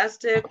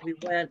fantastic. We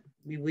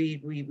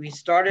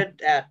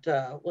started at,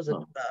 was it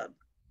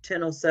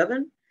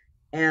 10:07?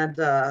 And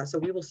so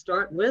we will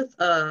start with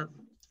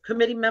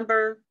committee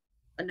member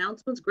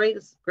announcements. Great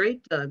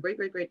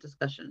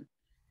discussion.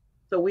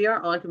 So we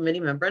are on committee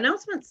member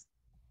announcements.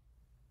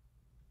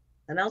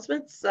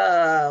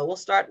 We'll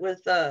start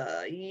with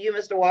you,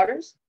 Mr.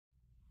 Waters.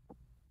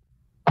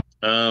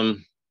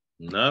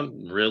 Not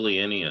really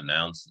any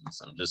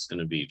announcements. I'm just going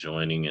to be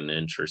joining an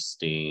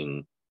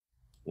interesting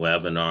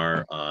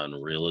webinar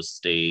on real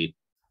estate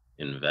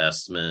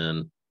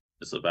investment.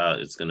 It's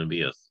going to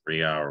be a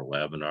 3-hour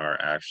webinar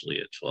actually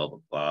at 12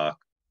 o'clock.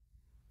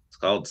 It's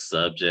called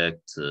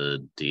Subject to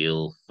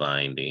Deal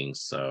Finding.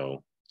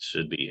 So it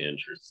should be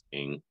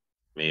interesting.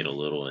 Made a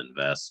little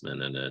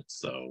investment in it.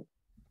 So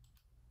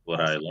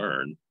what I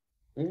learned.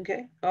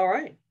 Okay. All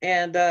right.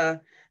 And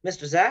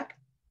Mr. Zach?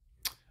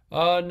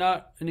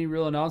 Not any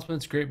real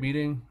announcements. Great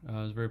meeting. It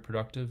was very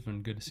productive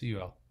and good to see you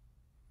all.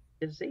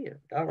 Good to see you.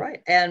 All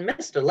right. And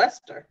Mr.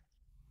 Lester?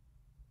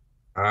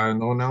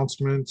 No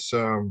announcements.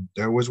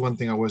 There was one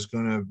thing I was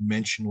going to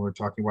mention. We're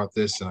talking about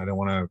this, and I don't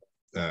want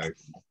to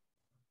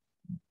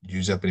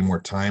use up any more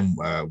time,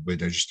 but I'm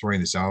just throwing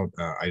this out.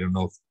 I don't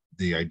know if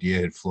the idea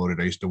had floated.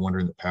 I used to wonder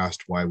in the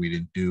past why we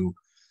didn't do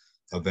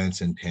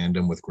events in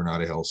tandem with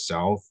Granada Hills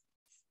South.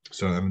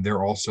 So I mean,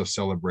 they're also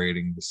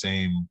celebrating the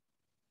same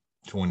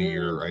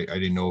 20-year. I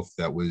didn't know if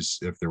there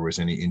was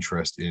any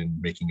interest in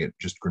making it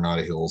just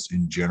Granada Hills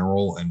in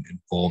general and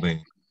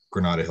involving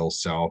Granada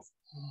Hills South.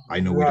 I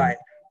know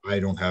I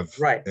don't have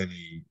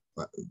any.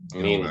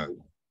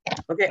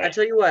 Okay, I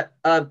tell you what.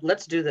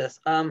 Let's do this.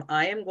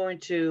 I am going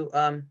to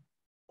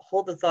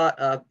hold the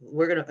thought.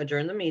 We're going to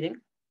adjourn the meeting,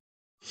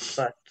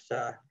 but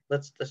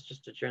let's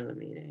just adjourn the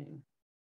meeting.